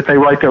important that they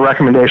write their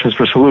recommendations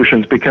for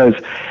solutions, because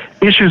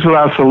issues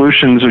without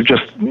solutions are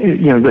just,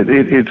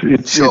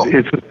 it's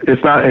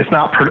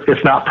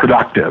not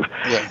productive.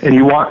 Yeah. And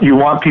you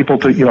want people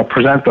to,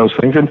 present those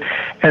things.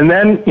 And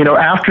then,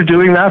 after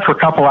doing that for a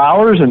couple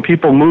hours and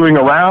people moving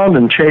around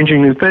and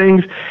changing new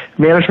things,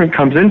 management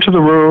comes into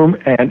the room,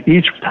 and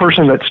each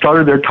person that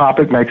started their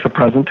topic makes a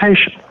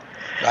presentation.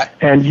 Right.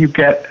 And you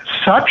get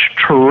such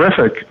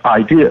terrific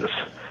ideas.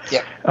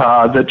 Yep.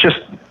 That just,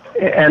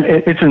 and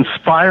it's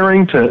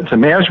inspiring to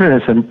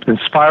management. It's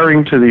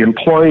inspiring to the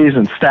employees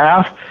and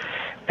staff.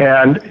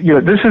 And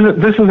this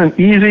is an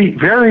easy,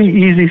 very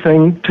easy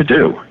thing to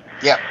do.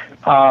 Yeah.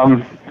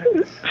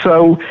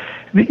 So,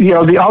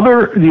 the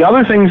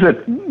other things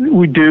that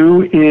we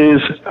do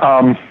is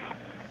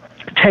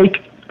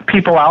take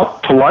people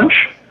out to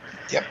lunch.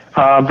 Yep.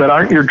 That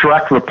aren't your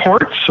direct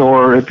reports,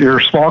 or if you're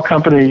a small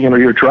company,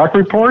 your direct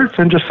reports,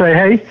 and just say,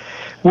 hey,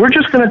 we're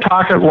just going to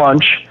talk at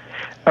lunch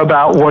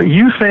about what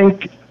you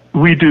think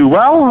we do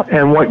well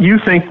and what you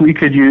think we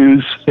could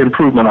use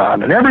improvement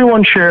on. And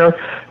everyone share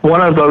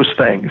one of those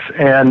things,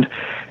 and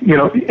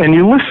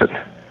you listen.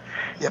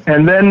 Yep.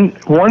 And then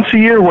once a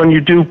year when you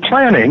do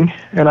planning,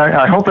 and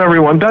I hope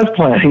everyone does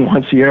planning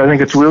once a year, I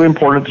think it's really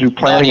important to do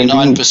planning.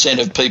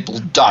 99% of people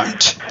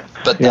don't,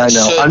 but they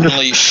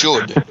certainly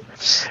should.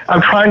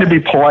 I'm trying to be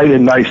polite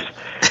and nice.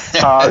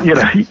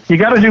 You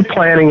got to do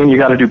planning and you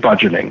got to do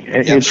budgeting.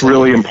 It's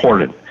really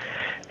important.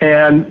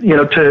 And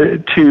depending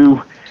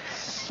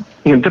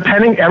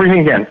on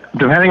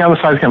the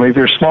size of the company. If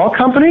you're a small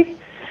company,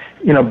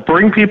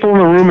 bring people in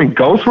the room and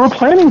go through a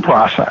planning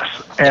process,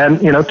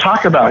 and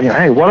talk about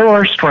hey, what are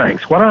our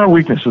strengths? What are our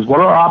weaknesses? What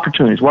are our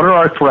opportunities? What are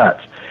our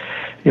threats?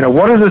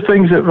 What are the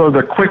things that are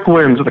the quick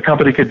wins that the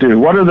company could do?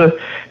 What are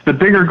the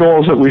bigger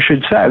goals that we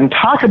should set? And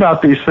talk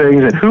about these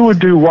things and who would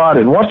do what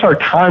and what's our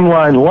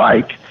timeline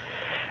like,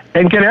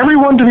 and get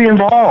everyone to be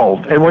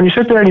involved. And when you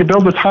sit there and you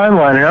build the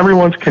timeline and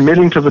everyone's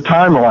committing to the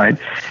timeline,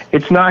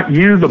 it's not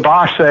you, the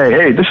boss, say,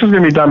 hey, this is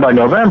going to be done by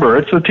November.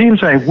 It's the team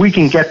saying, we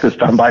can get this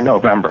done by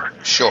November.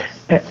 Sure.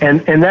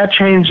 And that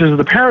changes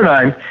the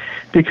paradigm,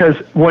 because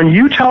when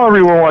you tell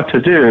everyone what to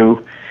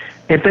do,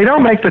 if they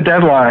don't make the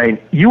deadline,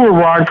 you were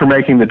wrong for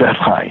making the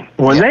deadline.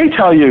 When they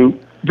tell you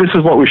this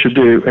is what we should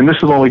do and this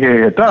is only going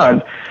to get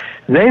done,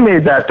 they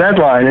made that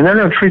deadline, and they're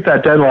going to treat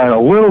that deadline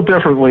a little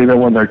differently than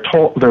when they're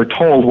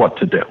told what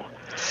to do.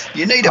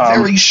 You need a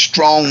very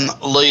strong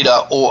leader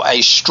or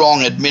a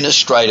strong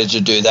administrator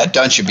to do that,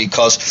 don't you?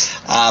 Because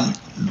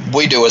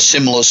we do a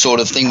similar sort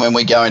of thing when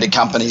we go into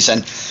companies,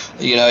 and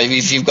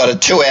if you've got a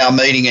 2-hour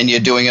meeting and you're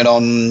doing it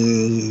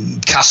on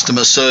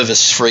customer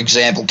service, for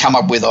example, come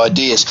up with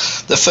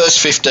ideas. The first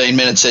 15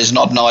 minutes there's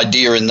not an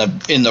idea in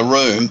the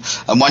room,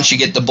 and once you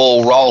get the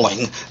ball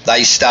rolling,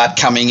 they start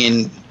coming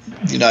in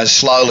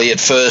slowly at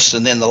first,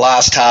 and then the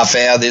last half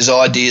hour there's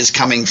ideas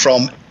coming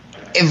from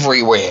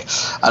everywhere.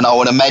 And I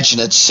would imagine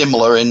it's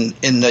similar in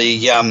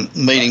the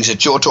meetings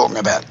that you're talking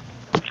about.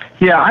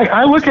 Yeah,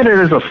 I look at it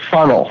as a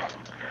funnel.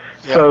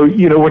 Yep.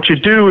 So, what you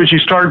do is you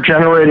start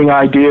generating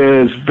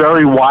ideas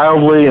very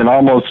wildly and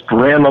almost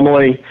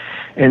randomly,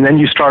 and then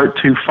you start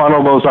to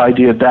funnel those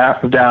ideas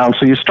down.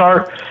 So you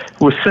start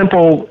with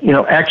simple,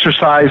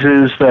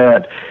 exercises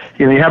that,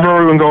 you have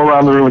everyone go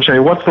around the room and say,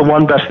 what's the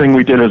one best thing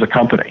we did as a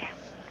company?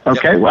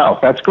 Okay, well,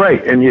 that's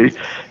great. And you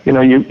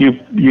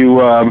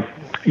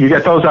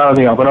get those out of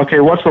the oven. Okay,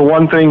 what's the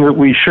one thing that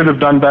we should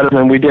have done better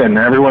than we did? And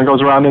everyone goes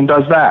around and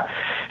does that.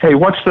 Hey,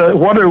 what's the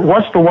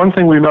one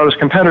thing we noticed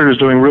competitors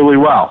doing really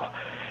well?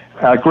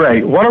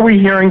 Great. What are we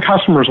hearing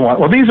customers want?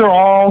 Well, these are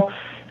all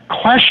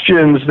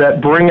questions that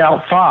bring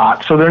out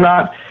thought. So they're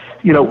not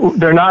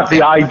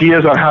the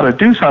ideas on how to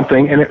do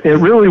something, and it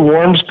really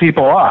warms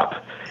people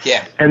up.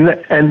 Yeah. And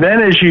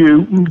then as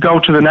you go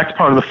to the next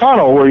part of the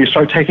funnel where you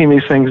start taking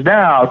these things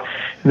down,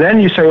 then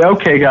you say,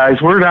 okay,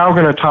 guys, we're now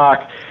going to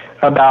talk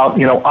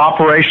about,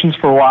 operations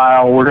for a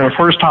while. We're going to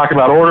first talk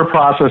about order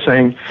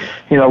processing.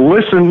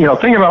 Listen,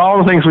 think about all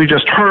the things we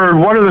just heard.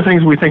 What are the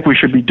things we think we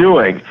should be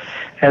doing?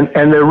 And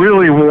they're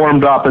really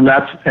warmed up, and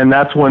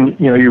that's when,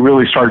 you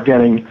really start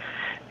getting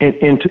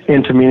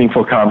into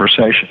meaningful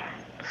conversation.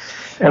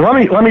 And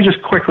let me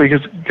just quickly,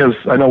 because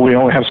I know we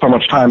only have so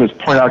much time, is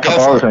point out a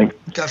couple other things.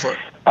 Go for it.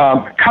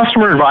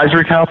 Customer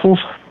advisory councils.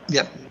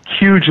 Yep.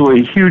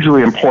 Hugely,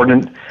 hugely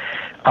important.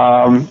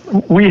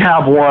 We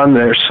have one.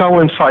 They're so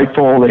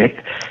insightful.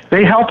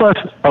 They help us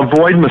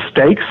avoid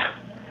mistakes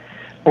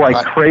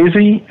like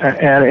crazy.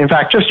 And in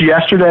fact, just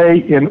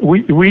yesterday,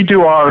 we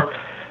do our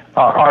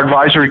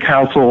advisory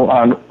council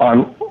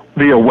on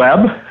via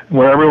web,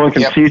 where everyone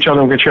can see each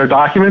other and can share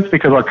documents,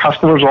 because our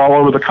customers are all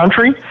over the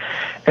country.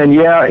 And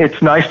yeah,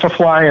 it's nice to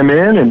fly them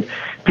in, and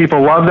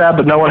people love that,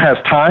 but no one has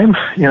time.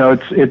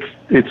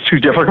 It's too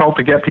difficult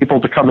to get people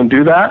to come and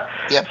do that.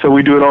 Yep. So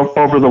we do it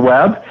over the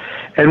web.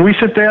 And we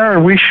sit there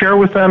and we share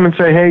with them and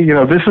say, hey,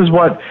 this is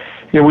what,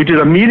 we did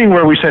a meeting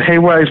where we said, hey,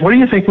 guys, what do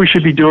you think we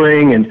should be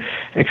doing, and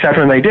et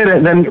cetera. And they did it.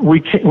 And then we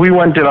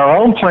went and did our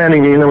own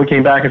planning meeting, and then we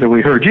came back and said,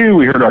 we heard you,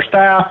 we heard our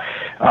staff,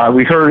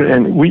 we heard,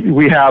 and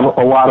we have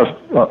a lot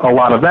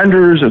of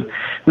vendors, and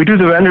we do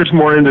the vendors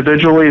more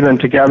individually than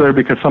together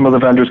because some of the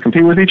vendors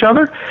compete with each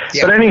other.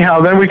 Yep. But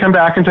anyhow, then we come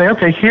back and say,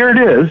 okay, here it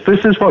is.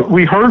 This is what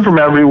we heard from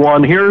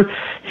everyone.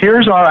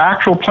 Here's our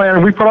actual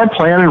plan. We put our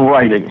plan in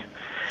writing.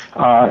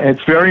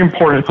 It's very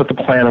important to put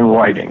the plan in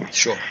writing.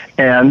 Sure.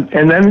 And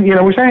then,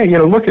 we say,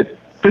 look at,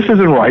 this is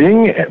in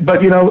writing,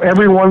 but,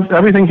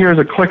 everything here is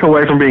a click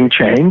away from being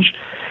changed.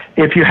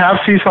 If you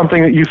see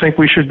something that you think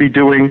we should be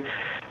doing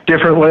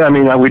differently,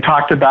 we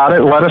talked about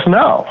it, let us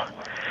know.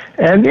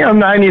 And,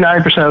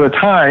 99% of the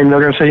time, they're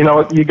going to say, you know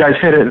what, you guys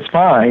hit it, it's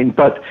fine.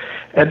 But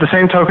at the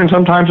same token,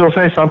 sometimes they'll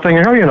say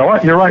something, oh, you know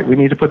what, you're right, we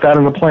need to put that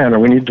in the plan, or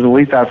we need to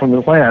delete that from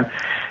the plan.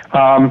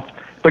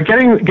 But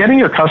getting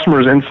your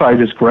customers' insight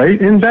is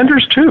great, and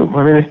vendors too.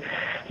 I mean,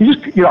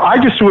 I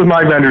just do with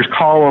my vendors,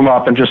 call them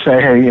up and just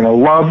say, hey,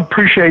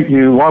 appreciate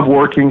you, love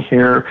working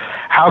here.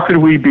 How could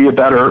we be a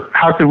better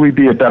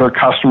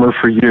customer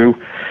for you?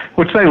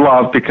 Which they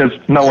love because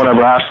no one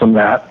ever asks them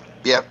that.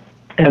 Yep.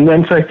 And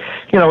then say,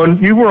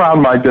 and you were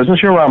around my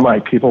business, you're around my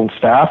people and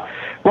staff.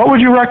 What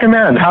would you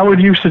recommend? How would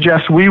you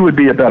suggest we would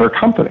be a better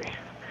company?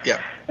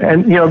 Yeah.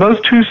 And, those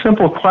two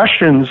simple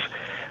questions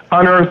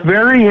unearth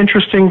very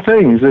interesting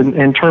things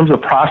in terms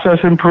of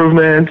process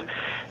improvement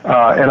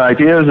and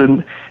ideas.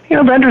 And,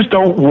 vendors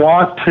don't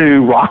want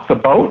to rock the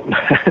boat.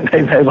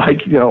 they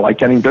like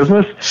getting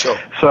business. Sure.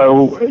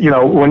 So,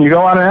 when you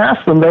go out and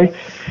ask them,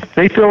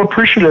 they feel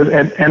appreciative.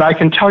 And I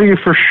can tell you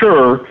for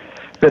sure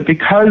that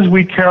because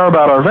we care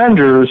about our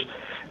vendors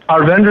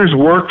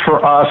work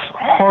for us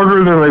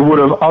harder than they would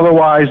have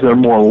otherwise. They're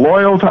more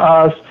loyal to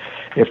us.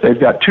 If they've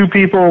got two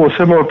people with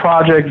similar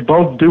projects,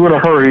 both due in a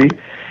hurry,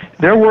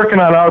 they're working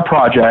on our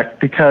project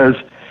because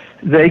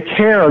they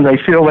care and they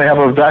feel they have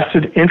a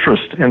vested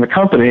interest in the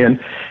company. And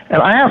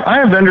I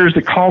have vendors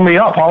that call me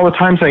up all the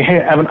time saying, hey,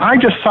 Evan, I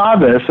just saw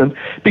this, and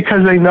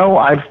because they know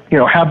I've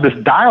have this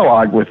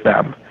dialogue with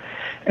them.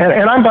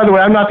 And by the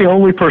way, I'm not the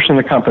only person in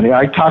the company.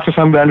 I talk to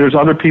some vendors,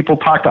 other people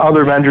talk to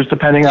other vendors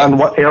depending on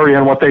what area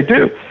and what they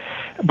do.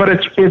 But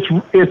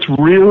it's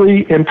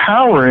really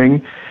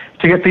empowering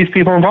to get these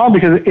people involved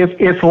because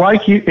it's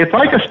like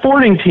a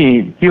sporting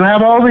team. You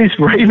have all these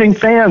raving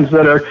fans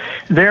that are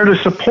there to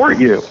support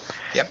you.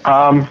 Yep.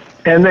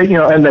 And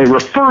they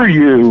refer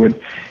you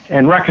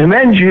and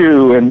recommend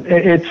you, and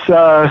it's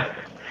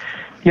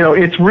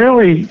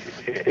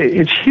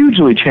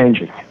hugely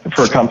changing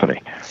for a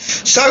company.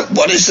 So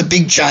what is the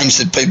big change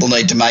that people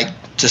need to make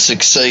to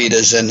succeed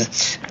as an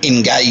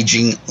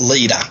engaging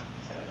leader?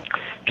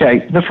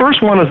 Okay, the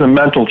first one is a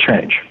mental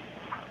change.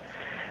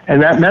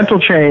 And that mental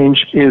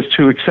change is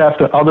to accept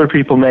that other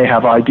people may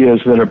have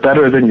ideas that are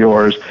better than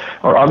yours,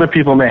 or other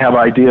people may have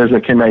ideas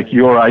that can make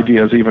your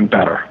ideas even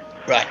better.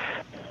 Right.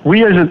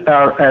 We as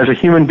a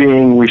human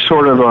being, we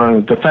sort of are in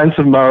a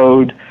defensive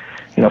mode,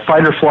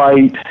 fight or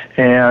flight,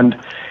 and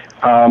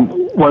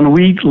when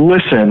we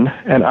listen,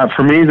 and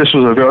for me this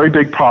was a very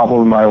big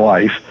problem in my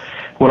life,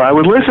 when I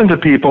would listen to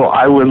people,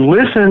 I would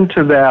listen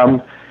to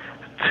them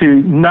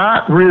to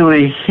not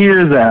really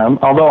hear them,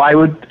 although I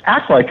would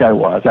act like I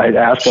was. I'd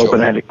ask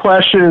open-ended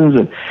questions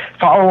and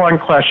follow-on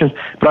questions,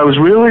 but I was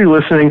really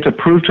listening to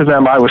prove to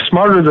them I was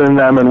smarter than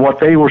them and what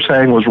they were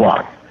saying was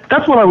wrong.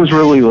 That's what I was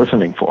really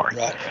listening for.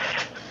 Right.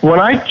 When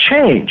I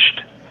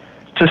changed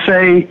to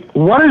say,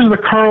 what is the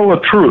kernel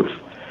of truth,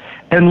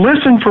 and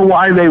listen for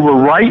why they were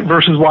right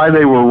versus why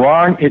they were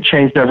wrong, it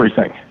changed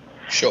everything.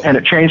 Sure. And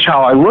it changed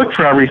how I looked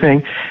for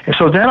everything. And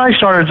so then I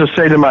started to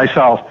say to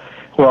myself,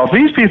 well, if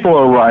these people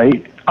are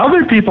right,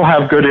 other people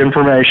have good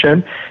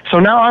information, so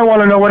now I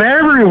want to know what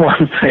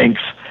everyone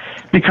thinks,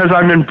 because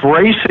I'm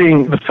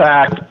embracing the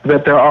fact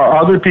that there are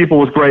other people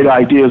with great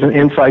ideas and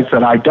insights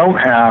that I don't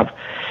have.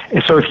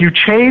 And so if you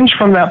change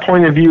from that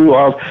point of view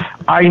of,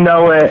 I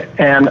know it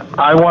and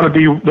I want to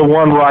be the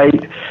one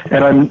right,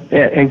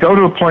 and go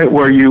to a point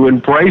where you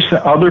embrace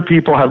that other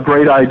people have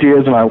great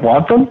ideas and I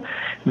want them,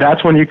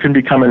 that's when you can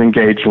become an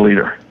engaged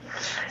leader.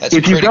 That's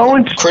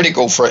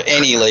critical for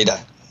any leader.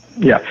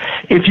 Yeah.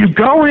 If you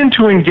go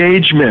into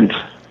engagement,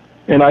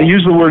 and I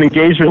use the word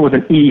engagement with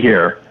an E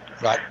here,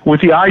 right, with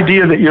the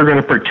idea that you're going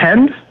to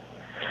pretend,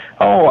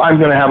 I'm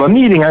going to have a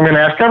meeting, I'm going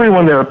to ask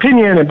everyone their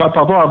opinion and blah,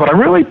 blah, blah, but I'm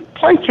really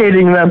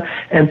placating them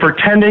and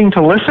pretending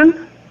to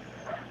listen,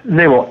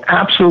 they will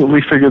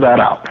absolutely figure that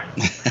out.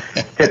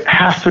 It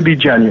has to be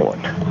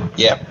genuine.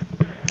 Yeah,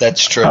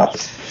 that's true.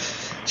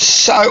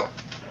 So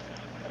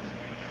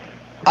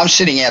I'm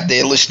sitting out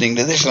there listening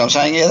to this and I'm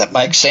saying, yeah, that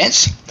makes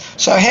sense.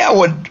 So how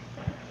would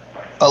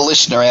a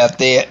listener out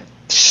there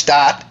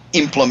start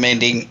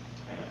implementing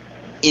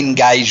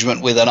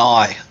engagement with an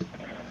I?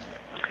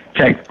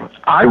 Okay,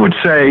 I would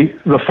say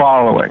the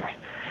following,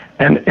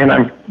 and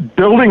I'm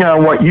building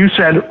on what you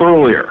said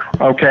earlier,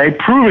 okay,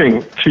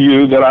 proving to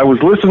you that I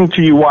was listening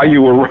to you while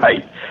you were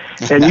right.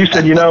 And you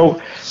said,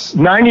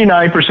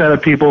 99%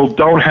 of people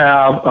don't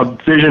have a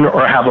vision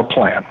or have a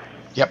plan.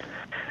 Yep.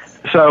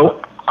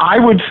 So I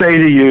would say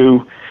to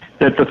you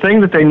that the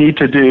thing that they need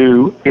to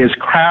do is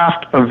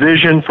craft a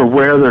vision for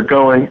where they're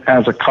going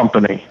as a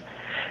company.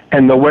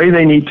 And the way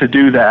they need to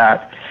do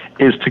that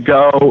is to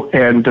go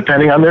and,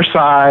 depending on their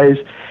size,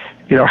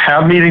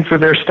 have meetings with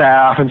their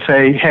staff and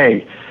say,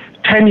 hey,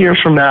 10 years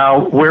from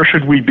now, where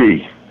should we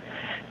be?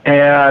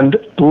 And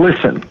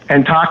listen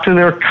and talk to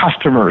their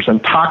customers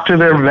and talk to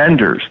their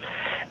vendors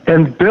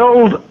and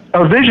build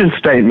a vision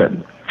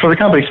statement for the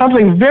company,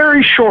 something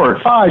very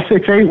short, 5,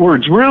 6, 8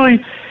 words,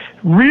 really,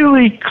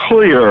 really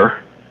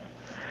clear,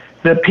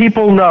 that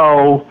people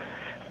know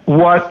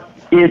what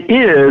it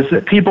is,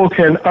 that people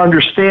can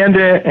understand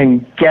it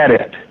and get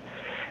it.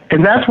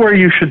 And that's where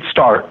you should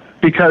start,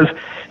 because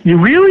you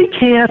really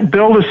can't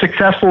build a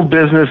successful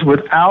business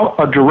without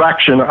a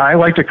direction. I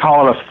like to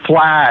call it a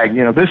flag.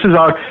 This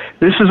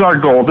is our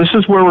goal. This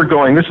is where we're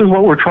going. This is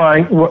what we're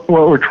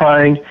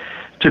trying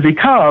to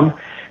become.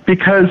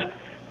 because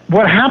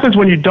what happens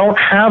when you don't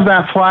have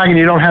that flag and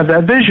you don't have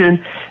that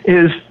vision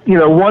is,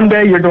 one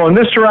day you're going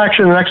this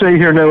direction, the next day you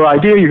hear no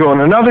idea, you go in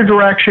another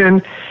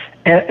direction,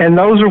 and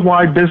those are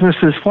why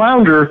businesses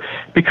flounder,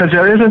 because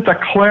there isn't the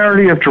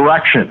clarity of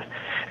direction.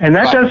 And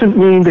that doesn't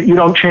mean that you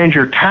don't change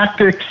your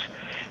tactics,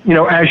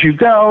 as you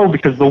go,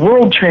 because the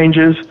world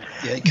changes.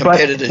 Yeah,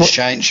 competitors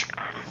change.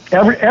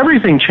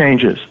 Everything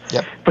changes.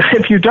 Yep. But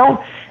if you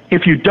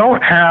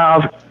don't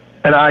have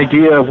an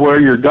idea of where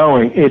you're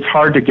going, it's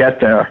hard to get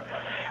there.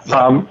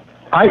 Yep.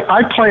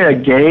 I play a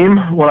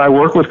game when I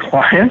work with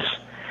clients,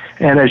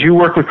 and as you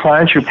work with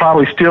clients, you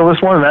probably steal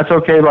this one, and that's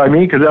okay by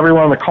me because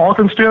everyone on the call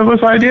can steal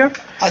this idea.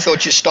 I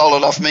thought you stole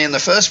it off me in the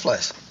first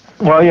place.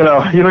 Well, you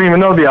don't even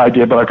know the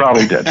idea, but I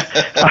probably did.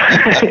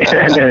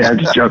 I'm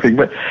just joking.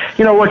 But,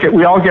 look,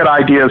 we all get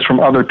ideas from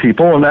other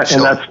people, and that's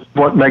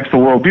what makes the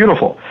world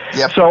beautiful.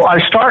 Yep. So I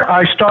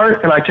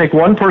start, and I take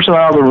one person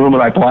out of the room,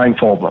 and I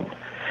blindfold them.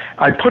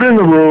 I put in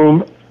the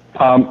room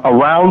a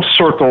round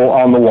circle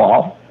on the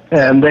wall,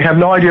 and they have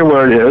no idea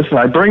where it is, and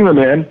I bring them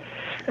in,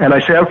 and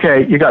I say,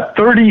 okay, you got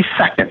 30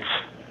 seconds.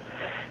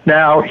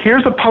 Now,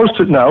 here's a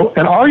Post-it note,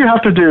 and all you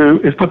have to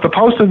do is put the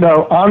Post-it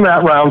note on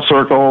that round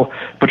circle,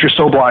 but you're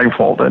still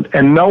blindfolded,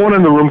 and no one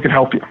in the room can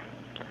help you.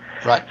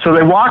 Right. So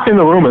they walk in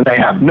the room, and they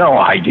have no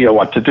idea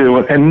what to do,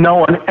 and no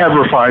one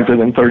ever finds it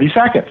in 30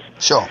 seconds.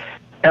 Sure.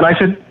 And I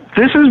said,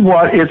 this is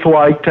what it's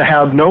like to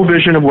have no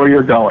vision of where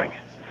you're going.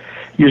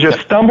 You're just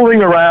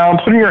stumbling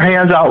around, putting your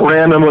hands out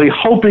randomly,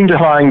 hoping to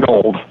find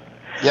gold.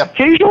 Yep.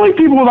 Occasionally,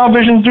 people without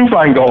visions do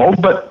find gold,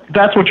 but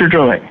that's what you're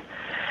doing.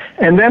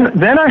 And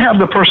then I have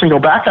the person go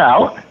back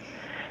out,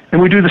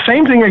 and we do the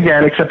same thing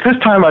again, except this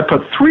time I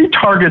put 3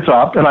 targets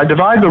up, and I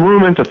divide the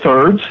room into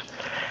thirds,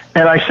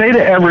 and I say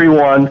to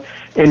everyone,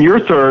 in your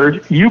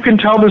third, you can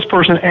tell this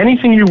person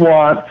anything you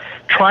want,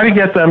 try to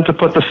get them to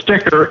put the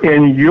sticker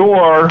in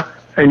your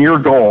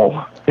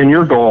goal,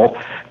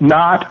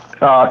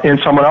 not in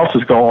someone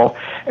else's goal.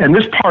 And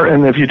this part,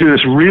 and if you do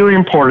this, really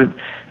important,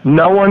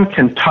 no one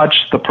can touch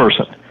the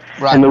person.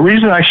 Right. And the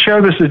reason I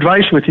share this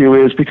advice with you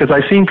is because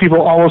I've seen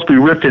people almost be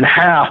ripped in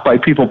half by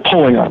people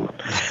pulling on them.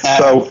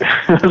 So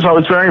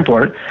it's very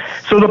important.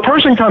 So the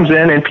person comes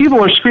in, and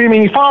people are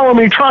screaming, follow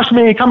me, trust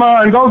me, come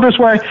on, go this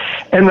way.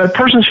 And the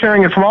person's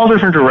hearing it from all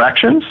different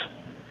directions,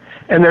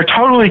 and they're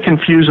totally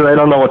confused and they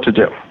don't know what to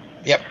do.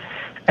 Yep.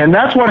 And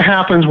that's what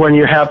happens when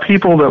you have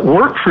people that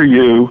work for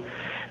you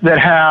that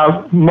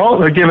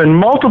are given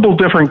multiple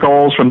different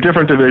goals from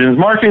different divisions.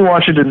 Marketing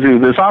wants you to do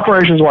this.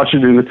 Operations wants you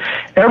to do this.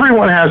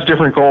 Everyone has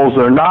different goals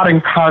that are not in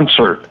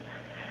concert.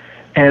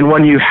 And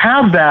when you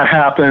have that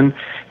happen,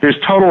 there's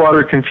total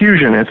utter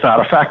confusion. It's not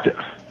effective.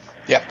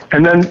 Yep.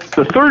 And then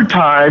the third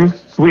time,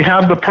 we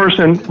have the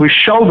person, we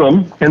show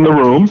them in the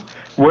room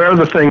where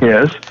the thing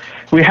is.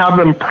 We have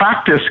them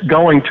practice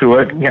going to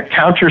it,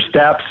 count your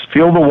steps,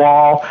 feel the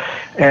wall,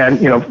 and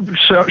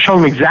show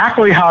them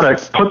exactly how to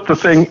put the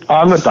thing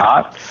on the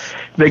dot.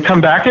 They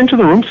come back into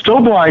the room, still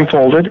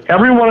blindfolded.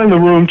 Everyone in the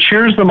room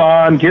cheers them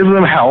on, gives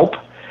them help,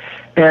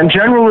 and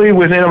generally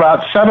within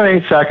about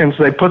 7-8 seconds,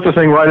 they put the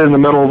thing right in the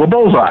middle of the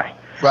bullseye.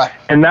 Right.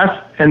 And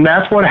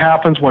that's what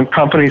happens when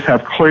companies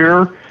have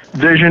clear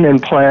vision and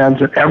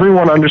plans, and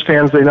everyone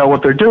understands they know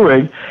what they're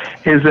doing.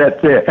 Is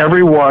that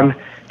everyone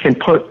can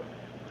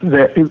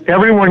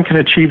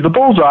achieve the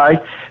bullseye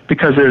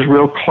because there's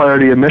real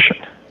clarity of mission.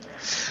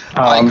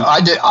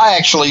 I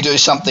actually do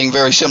something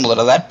very similar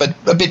to that, but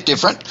a bit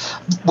different.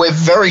 We're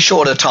very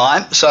short of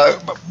time, so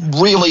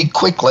really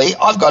quickly,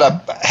 I've got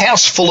a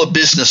house full of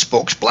business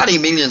books, bloody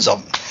millions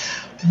of them.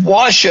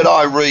 Why should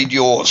I read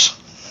yours?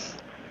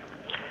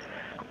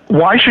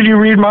 Why should you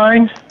read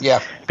mine? Yeah.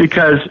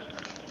 Because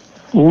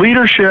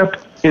leadership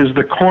is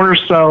the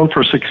cornerstone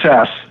for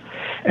success.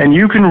 And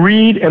you can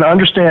read and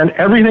understand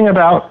everything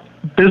about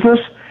business,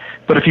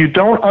 but if you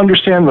don't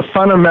understand the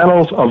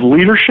fundamentals of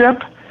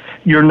leadership,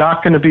 you're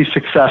not going to be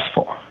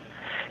successful.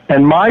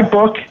 And my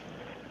book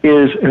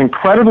is an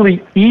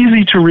incredibly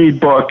easy to read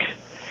book.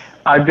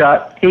 I've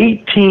got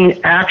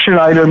 18 action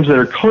items that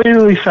are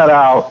clearly set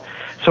out.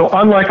 So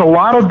unlike a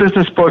lot of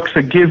business books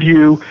that give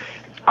you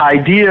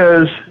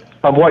ideas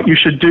of what you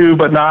should do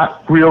but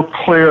not real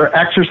clear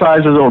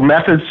exercises or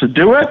methods to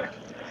do it,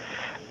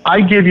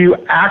 I give you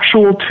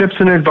actual tips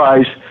and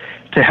advice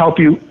to help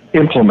you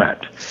implement.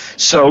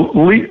 So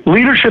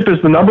leadership is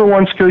the number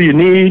one skill you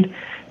need,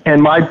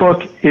 and my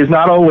book is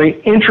not only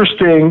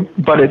interesting,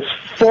 but it's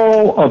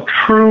full of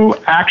true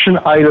action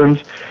items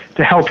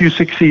to help you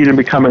succeed and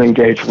become an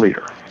engaged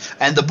leader.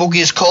 And the book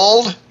is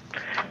called?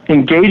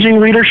 Engaging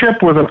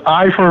Leadership with an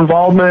Eye for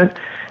Involvement.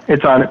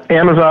 It's on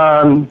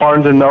Amazon,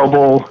 Barnes &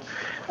 Noble,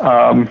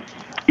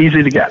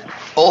 easy to get.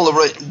 All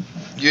the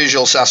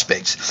usual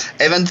suspects.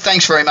 Evan,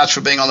 thanks very much for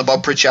being on the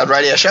Bob Pritchard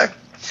Radio Show.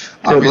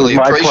 I really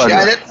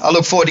appreciate it. I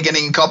look forward to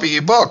getting a copy of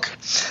your book.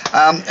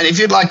 And if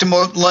you'd like to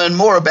learn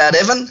more about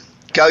Evan,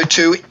 go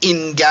to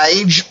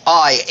Ingage,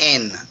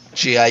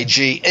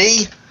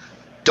 INGAGE.net.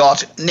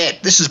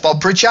 This is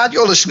Bob Pritchard.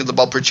 You're listening to the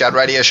Bob Pritchard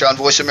Radio Show on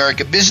Voice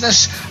America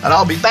Business, and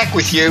I'll be back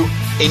with you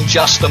in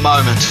just a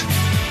moment.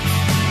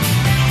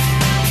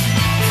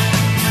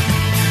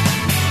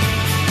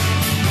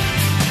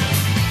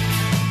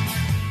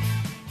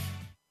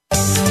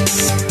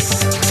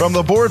 From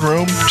the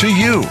boardroom to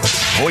you,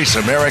 Voice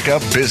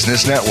America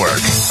Business Network.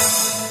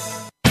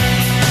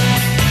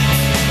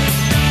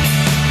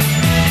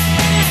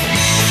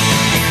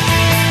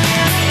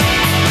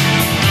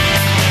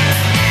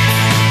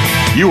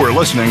 You are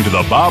listening to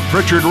the Bob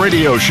Pritchard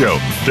Radio Show.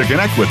 To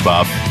connect with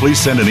Bob, please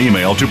send an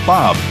email to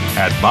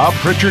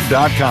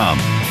bob@bobpritchard.com.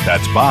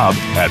 That's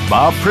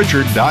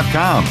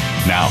bob@bobpritchard.com.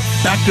 Now,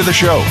 back to the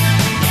show.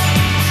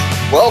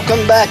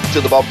 Welcome back to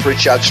the Bob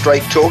Pritchard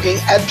Straight Talking,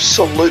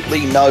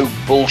 absolutely no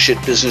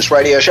bullshit business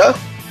radio show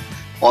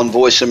on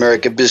Voice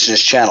America Business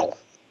Channel.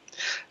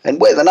 And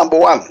we're the number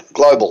one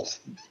global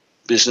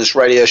business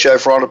radio show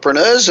for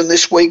entrepreneurs, and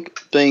this week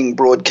being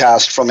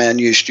broadcast from our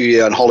new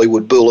studio on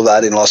Hollywood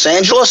Boulevard in Los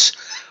Angeles,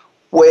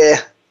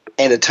 where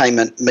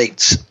entertainment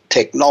meets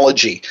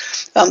technology.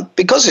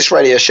 Because this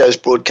radio show is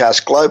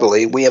broadcast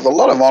globally, we have a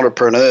lot of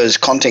entrepreneurs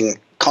contacting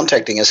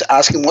us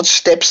asking what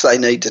steps they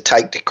need to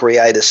take to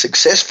create a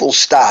successful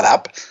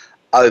startup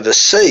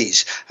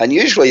overseas. And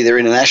usually they're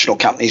international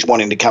companies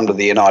wanting to come to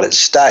the United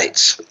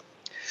States.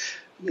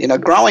 You know,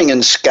 growing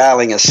and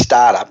scaling a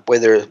startup,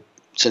 whether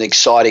it's an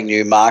exciting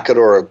new market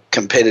or a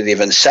competitive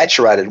and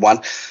saturated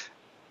one,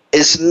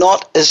 is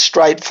not as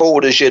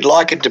straightforward as you'd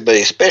like it to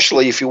be,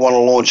 especially if you want to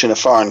launch in a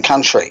foreign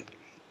country.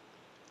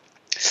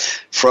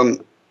 From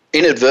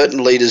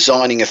inadvertently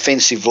designing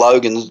offensive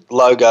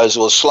logos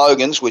or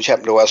slogans, which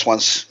happened to us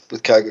once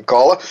with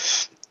Coca-Cola,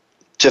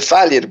 to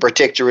failure to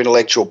protect your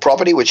intellectual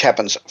property, which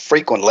happens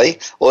frequently,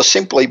 or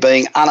simply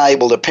being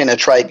unable to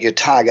penetrate your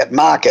target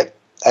market,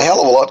 a hell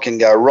of a lot can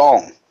go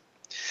wrong.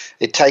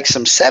 It takes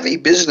some savvy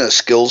business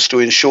skills to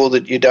ensure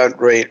that you don't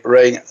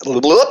return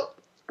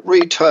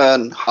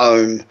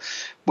home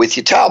with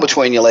your tail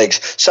between your legs.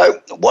 So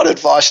what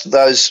advice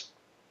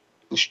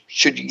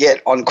should you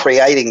get on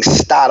creating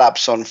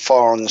startups on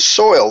foreign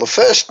soil? The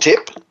first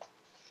tip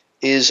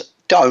is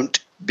don't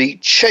be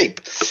cheap.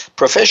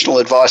 Professional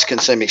advice can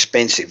seem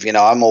expensive. You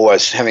know, I'm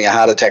always having a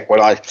heart attack when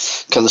I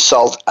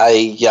consult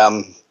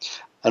an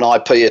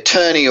IP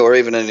attorney or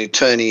even an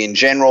attorney in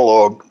general,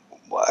 or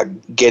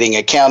getting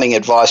accounting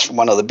advice from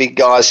one of the big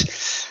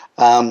guys.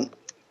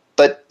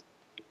 But,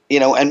 you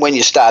know, and when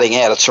you're starting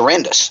out, it's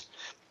horrendous.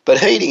 But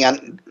heeding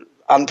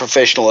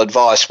unprofessional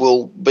advice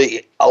will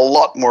be a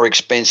lot more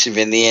expensive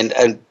in the end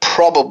and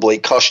probably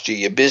cost you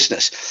your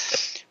business.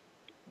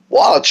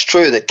 While it's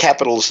true that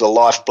capital is the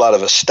lifeblood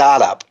of a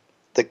startup,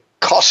 the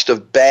cost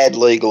of bad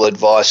legal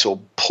advice or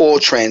poor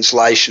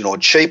translation or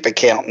cheap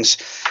accountants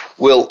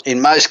will,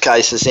 in most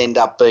cases, end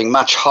up being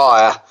much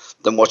higher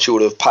than what you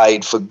would have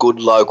paid for good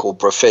local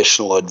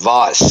professional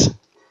advice.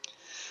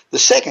 The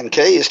second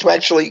key is to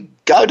actually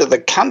go to the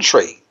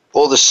country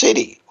or the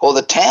city or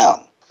the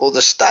town or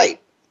the state.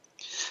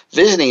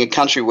 Visiting a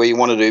country where you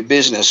want to do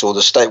business or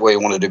the state where you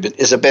want to do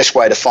business is the best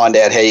way to find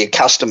out how your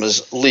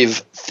customers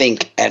live,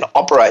 think, and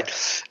operate.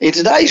 In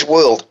today's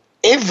world,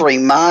 every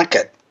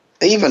market,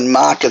 even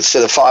markets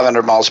that are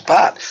 500 miles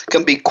apart,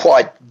 can be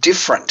quite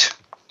different.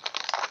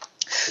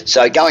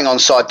 So going on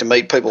site to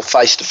meet people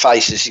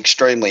face-to-face is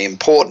extremely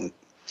important.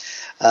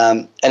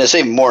 And it's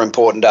even more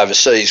important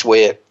overseas,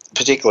 where,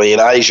 particularly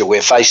in Asia,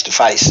 where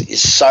face-to-face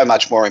is so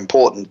much more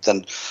important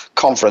than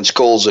conference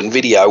calls and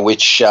video,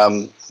 which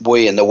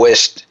we in the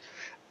West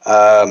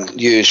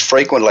use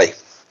frequently.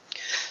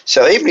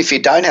 So even if you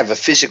don't have a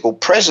physical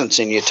presence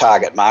in your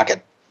target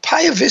market,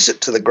 pay a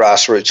visit to the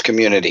grassroots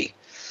community.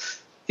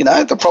 You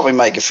know, they'll probably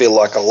make you feel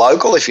like a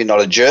local if you're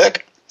not a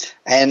jerk,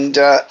 and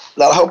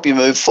they'll help you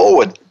move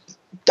forward.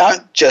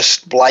 Don't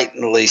just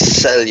blatantly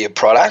sell your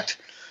product.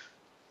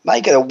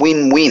 Make it a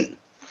win-win.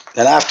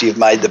 And after you've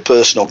made the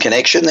personal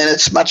connection, then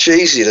it's much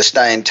easier to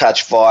stay in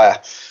touch via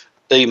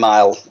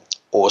email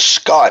or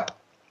Skype.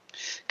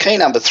 Key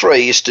number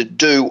 3 is to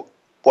do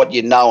what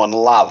you know and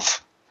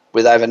love.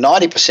 With over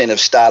 90% of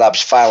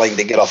startups failing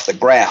to get off the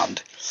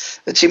ground,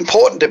 it's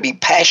important to be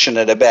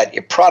passionate about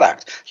your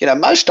product. You know,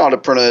 most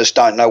entrepreneurs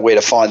don't know where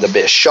to find the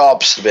best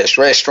shops, the best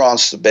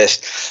restaurants, the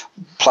best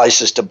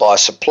places to buy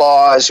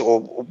supplies or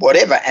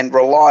whatever, and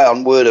rely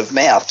on word of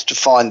mouth to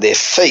find their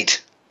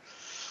feet.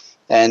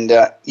 And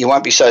you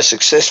won't be so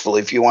successful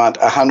if you aren't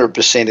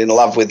 100% in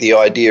love with the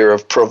idea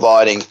of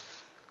providing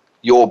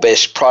your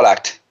best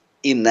product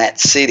in that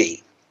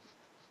city.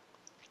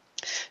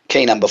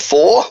 Key number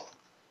 4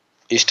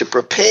 is to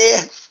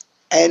prepare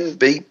and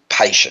be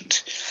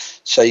patient.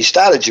 So you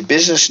started your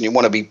business and you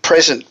want to be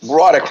present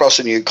right across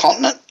a new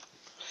continent.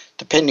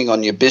 Depending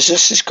on your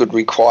business, this could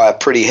require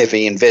pretty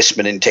heavy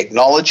investment in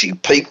technology,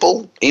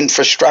 people,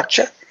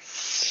 infrastructure,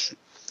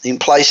 in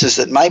places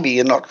that maybe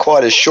you're not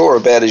quite as sure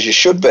about as you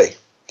should be.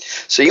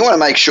 So you want to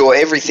make sure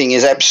everything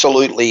is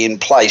absolutely in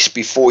place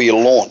before you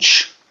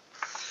launch.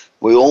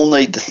 We all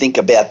need to think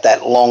about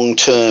that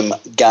long-term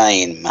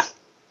game.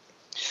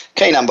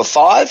 Key number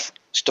 5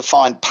 is to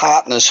find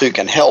partners who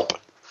can help.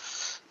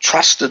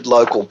 Trusted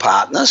local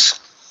partners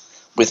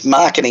with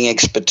marketing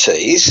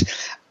expertise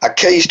are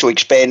keys to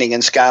expanding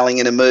and scaling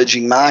in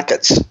emerging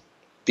markets.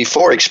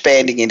 Before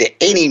expanding into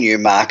any new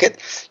market,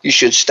 you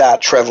should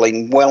start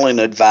traveling well in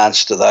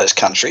advance to those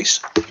countries,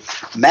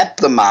 map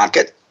the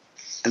market,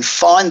 and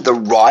find the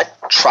right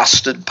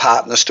trusted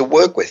partners to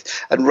work with,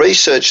 and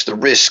research the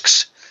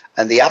risks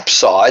and the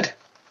upside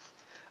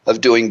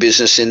of doing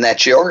business in that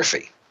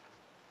geography.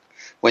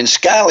 When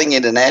scaling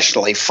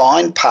internationally,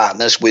 find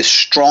partners with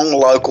strong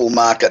local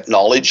market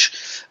knowledge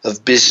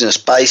of business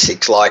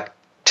basics like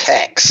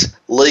tax,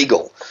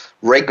 legal,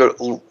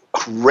 regulatory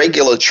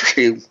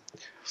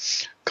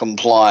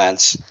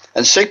compliance,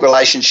 and seek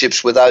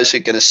relationships with those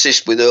who can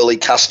assist with early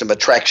customer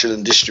traction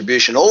and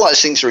distribution. All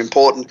those things are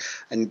important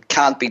and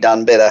can't be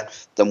done better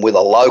than with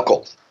a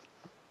local.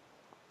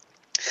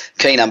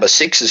 Key number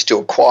 6 is to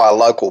acquire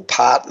local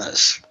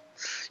partners.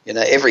 You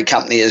know, every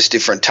company has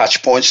different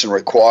touch points and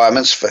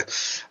requirements for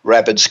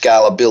rapid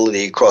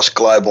scalability across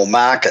global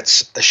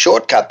markets. A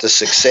shortcut to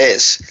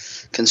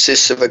success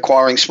consists of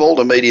acquiring small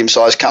to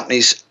medium-sized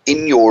companies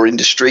in your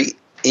industry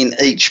in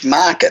each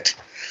market.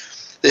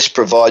 This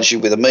provides you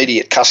with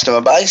immediate customer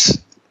base,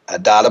 a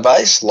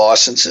database,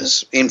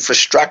 licenses,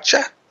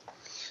 infrastructure,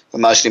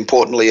 and most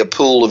importantly, a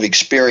pool of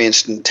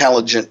experienced,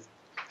 intelligent,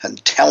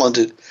 and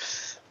talented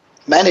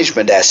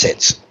management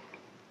assets.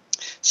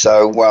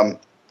 So,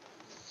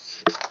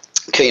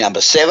 key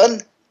number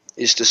 7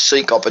 is to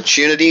seek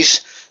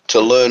opportunities to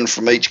learn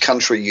from each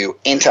country you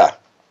enter.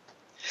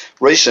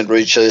 Recent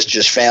research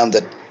has found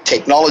that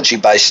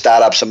technology-based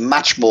startups are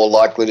much more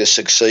likely to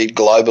succeed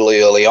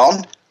globally early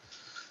on,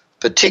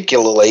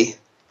 particularly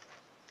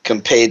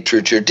compared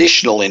to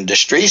traditional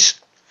industries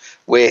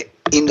where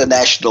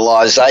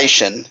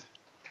internationalization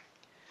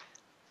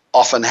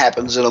often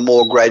happens at a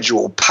more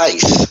gradual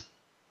pace.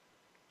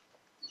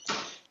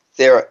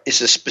 There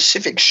is a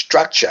specific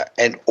structure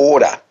and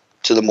order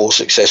to the more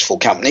successful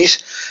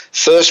companies.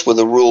 First were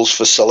the rules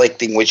for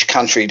selecting which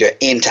country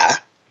to enter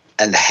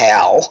and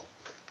how.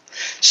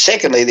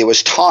 Secondly, there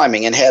was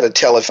timing and how to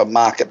tell if a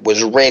market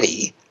was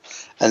ready.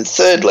 And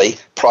thirdly,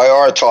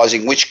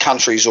 prioritising which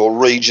countries or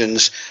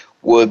regions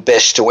were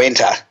best to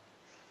enter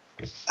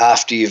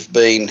after you've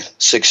been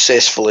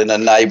successful in a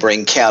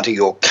neighbouring county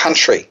or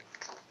country.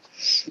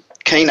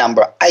 Key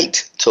number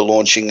 8 to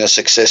launching a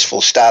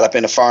successful startup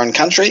in a foreign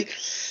country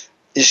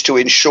is to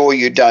ensure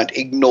you don't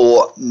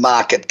ignore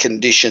market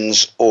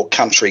conditions or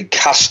country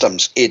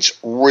customs. It's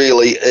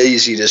really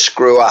easy to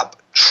screw up,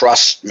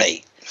 trust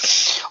me.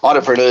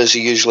 Entrepreneurs are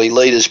usually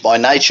leaders by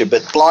nature,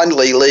 but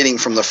blindly leading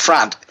from the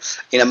front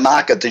in a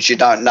market that you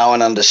don't know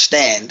and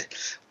understand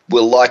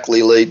will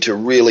likely lead to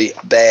really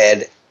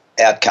bad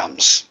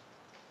outcomes.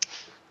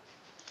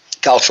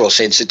 Cultural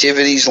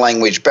sensitivities,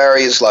 language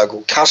barriers,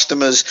 local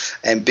customs,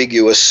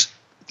 ambiguous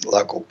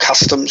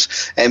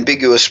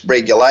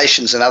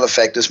regulations and other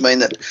factors mean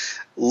that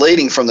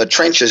leading from the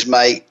trenches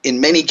may, in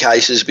many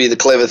cases, be the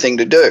clever thing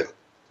to do.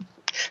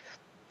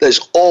 There's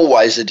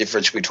always a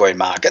difference between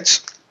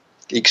markets.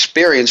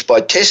 Experience by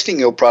testing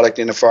your product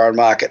in a foreign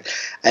market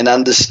and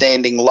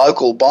understanding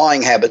local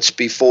buying habits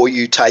before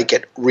you take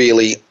it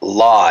really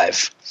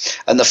live.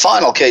 And the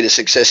final key to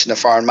success in a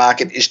foreign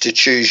market is to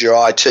choose your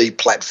IT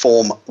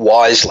platform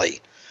wisely.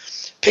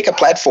 Pick a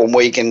platform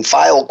where you can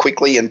fail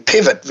quickly and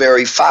pivot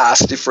very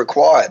fast if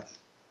required.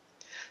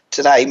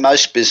 Today,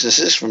 most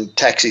businesses, from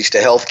taxis to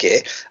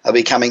healthcare, are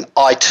becoming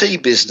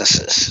IT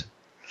businesses.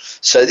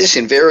 So this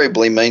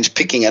invariably means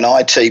picking an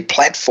IT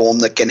platform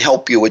that can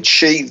help you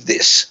achieve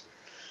this.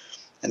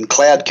 And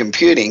cloud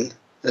computing,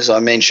 as I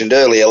mentioned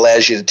earlier,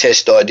 allows you to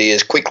test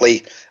ideas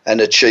quickly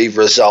and achieve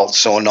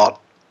results or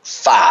not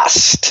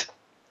fast.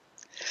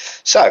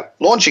 So,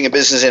 launching a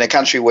business in a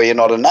country where you're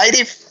not a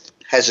native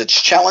has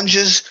its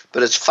challenges,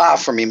 but it's far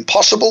from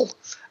impossible,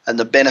 and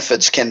the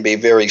benefits can be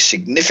very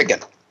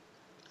significant.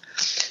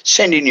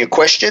 Send in your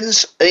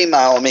questions.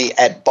 Email me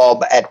at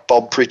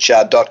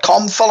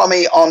bob@bobpritchard.com. Follow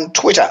me on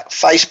Twitter,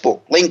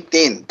 Facebook,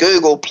 LinkedIn,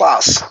 Google+.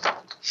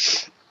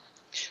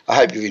 I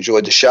hope you've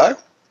enjoyed the show.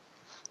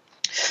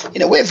 You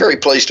know, we're very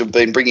pleased to have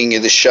been bringing you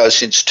this show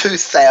since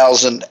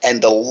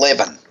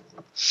 2011.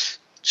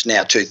 It's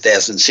now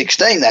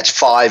 2016. That's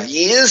 5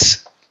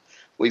 years.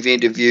 We've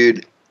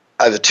interviewed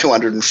over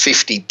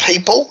 250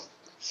 people.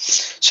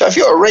 So if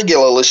you're a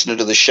regular listener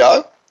to the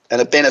show and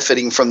are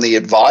benefiting from the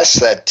advice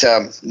that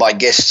my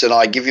guests and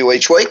I give you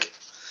each week,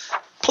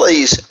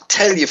 please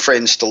tell your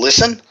friends to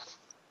listen.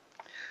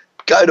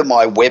 Go to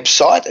my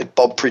website at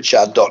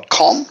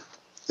bobpritchard.com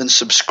and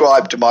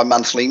subscribe to my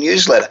monthly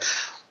newsletter.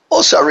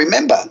 Also,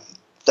 remember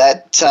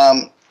that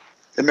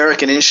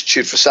American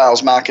Institute for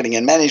Sales, Marketing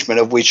and Management,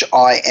 of which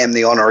I am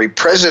the honorary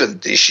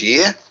president this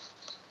year,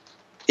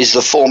 is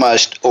the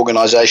foremost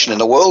organisation in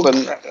the world,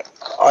 and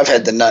I've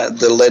had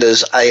the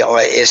letters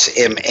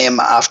AISMM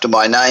after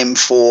my name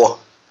for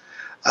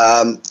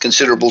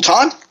considerable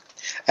time,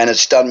 and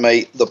it's done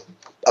me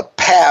a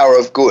power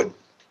of good.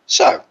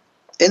 So,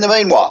 in the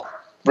meanwhile,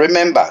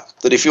 remember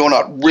that if you're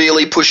not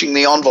really pushing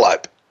the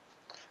envelope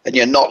and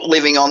you're not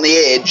living on the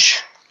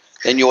edge,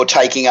 then you're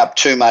taking up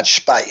too much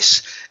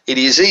space. It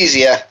is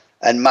easier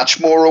and much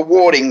more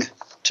rewarding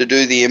to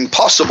do the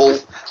impossible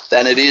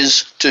than it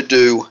is to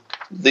do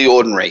the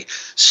ordinary.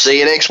 See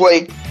you next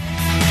week.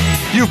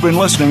 You've been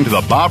listening to the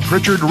Bob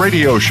Pritchard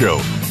Radio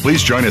Show.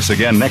 Please join us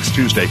again next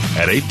Tuesday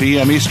at 8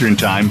 p.m. Eastern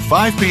Time,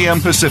 5 p.m.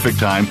 Pacific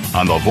Time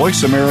on the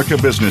Voice America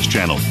Business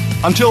Channel.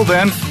 Until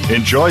then,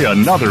 enjoy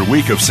another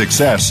week of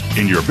success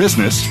in your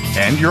business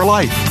and your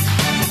life.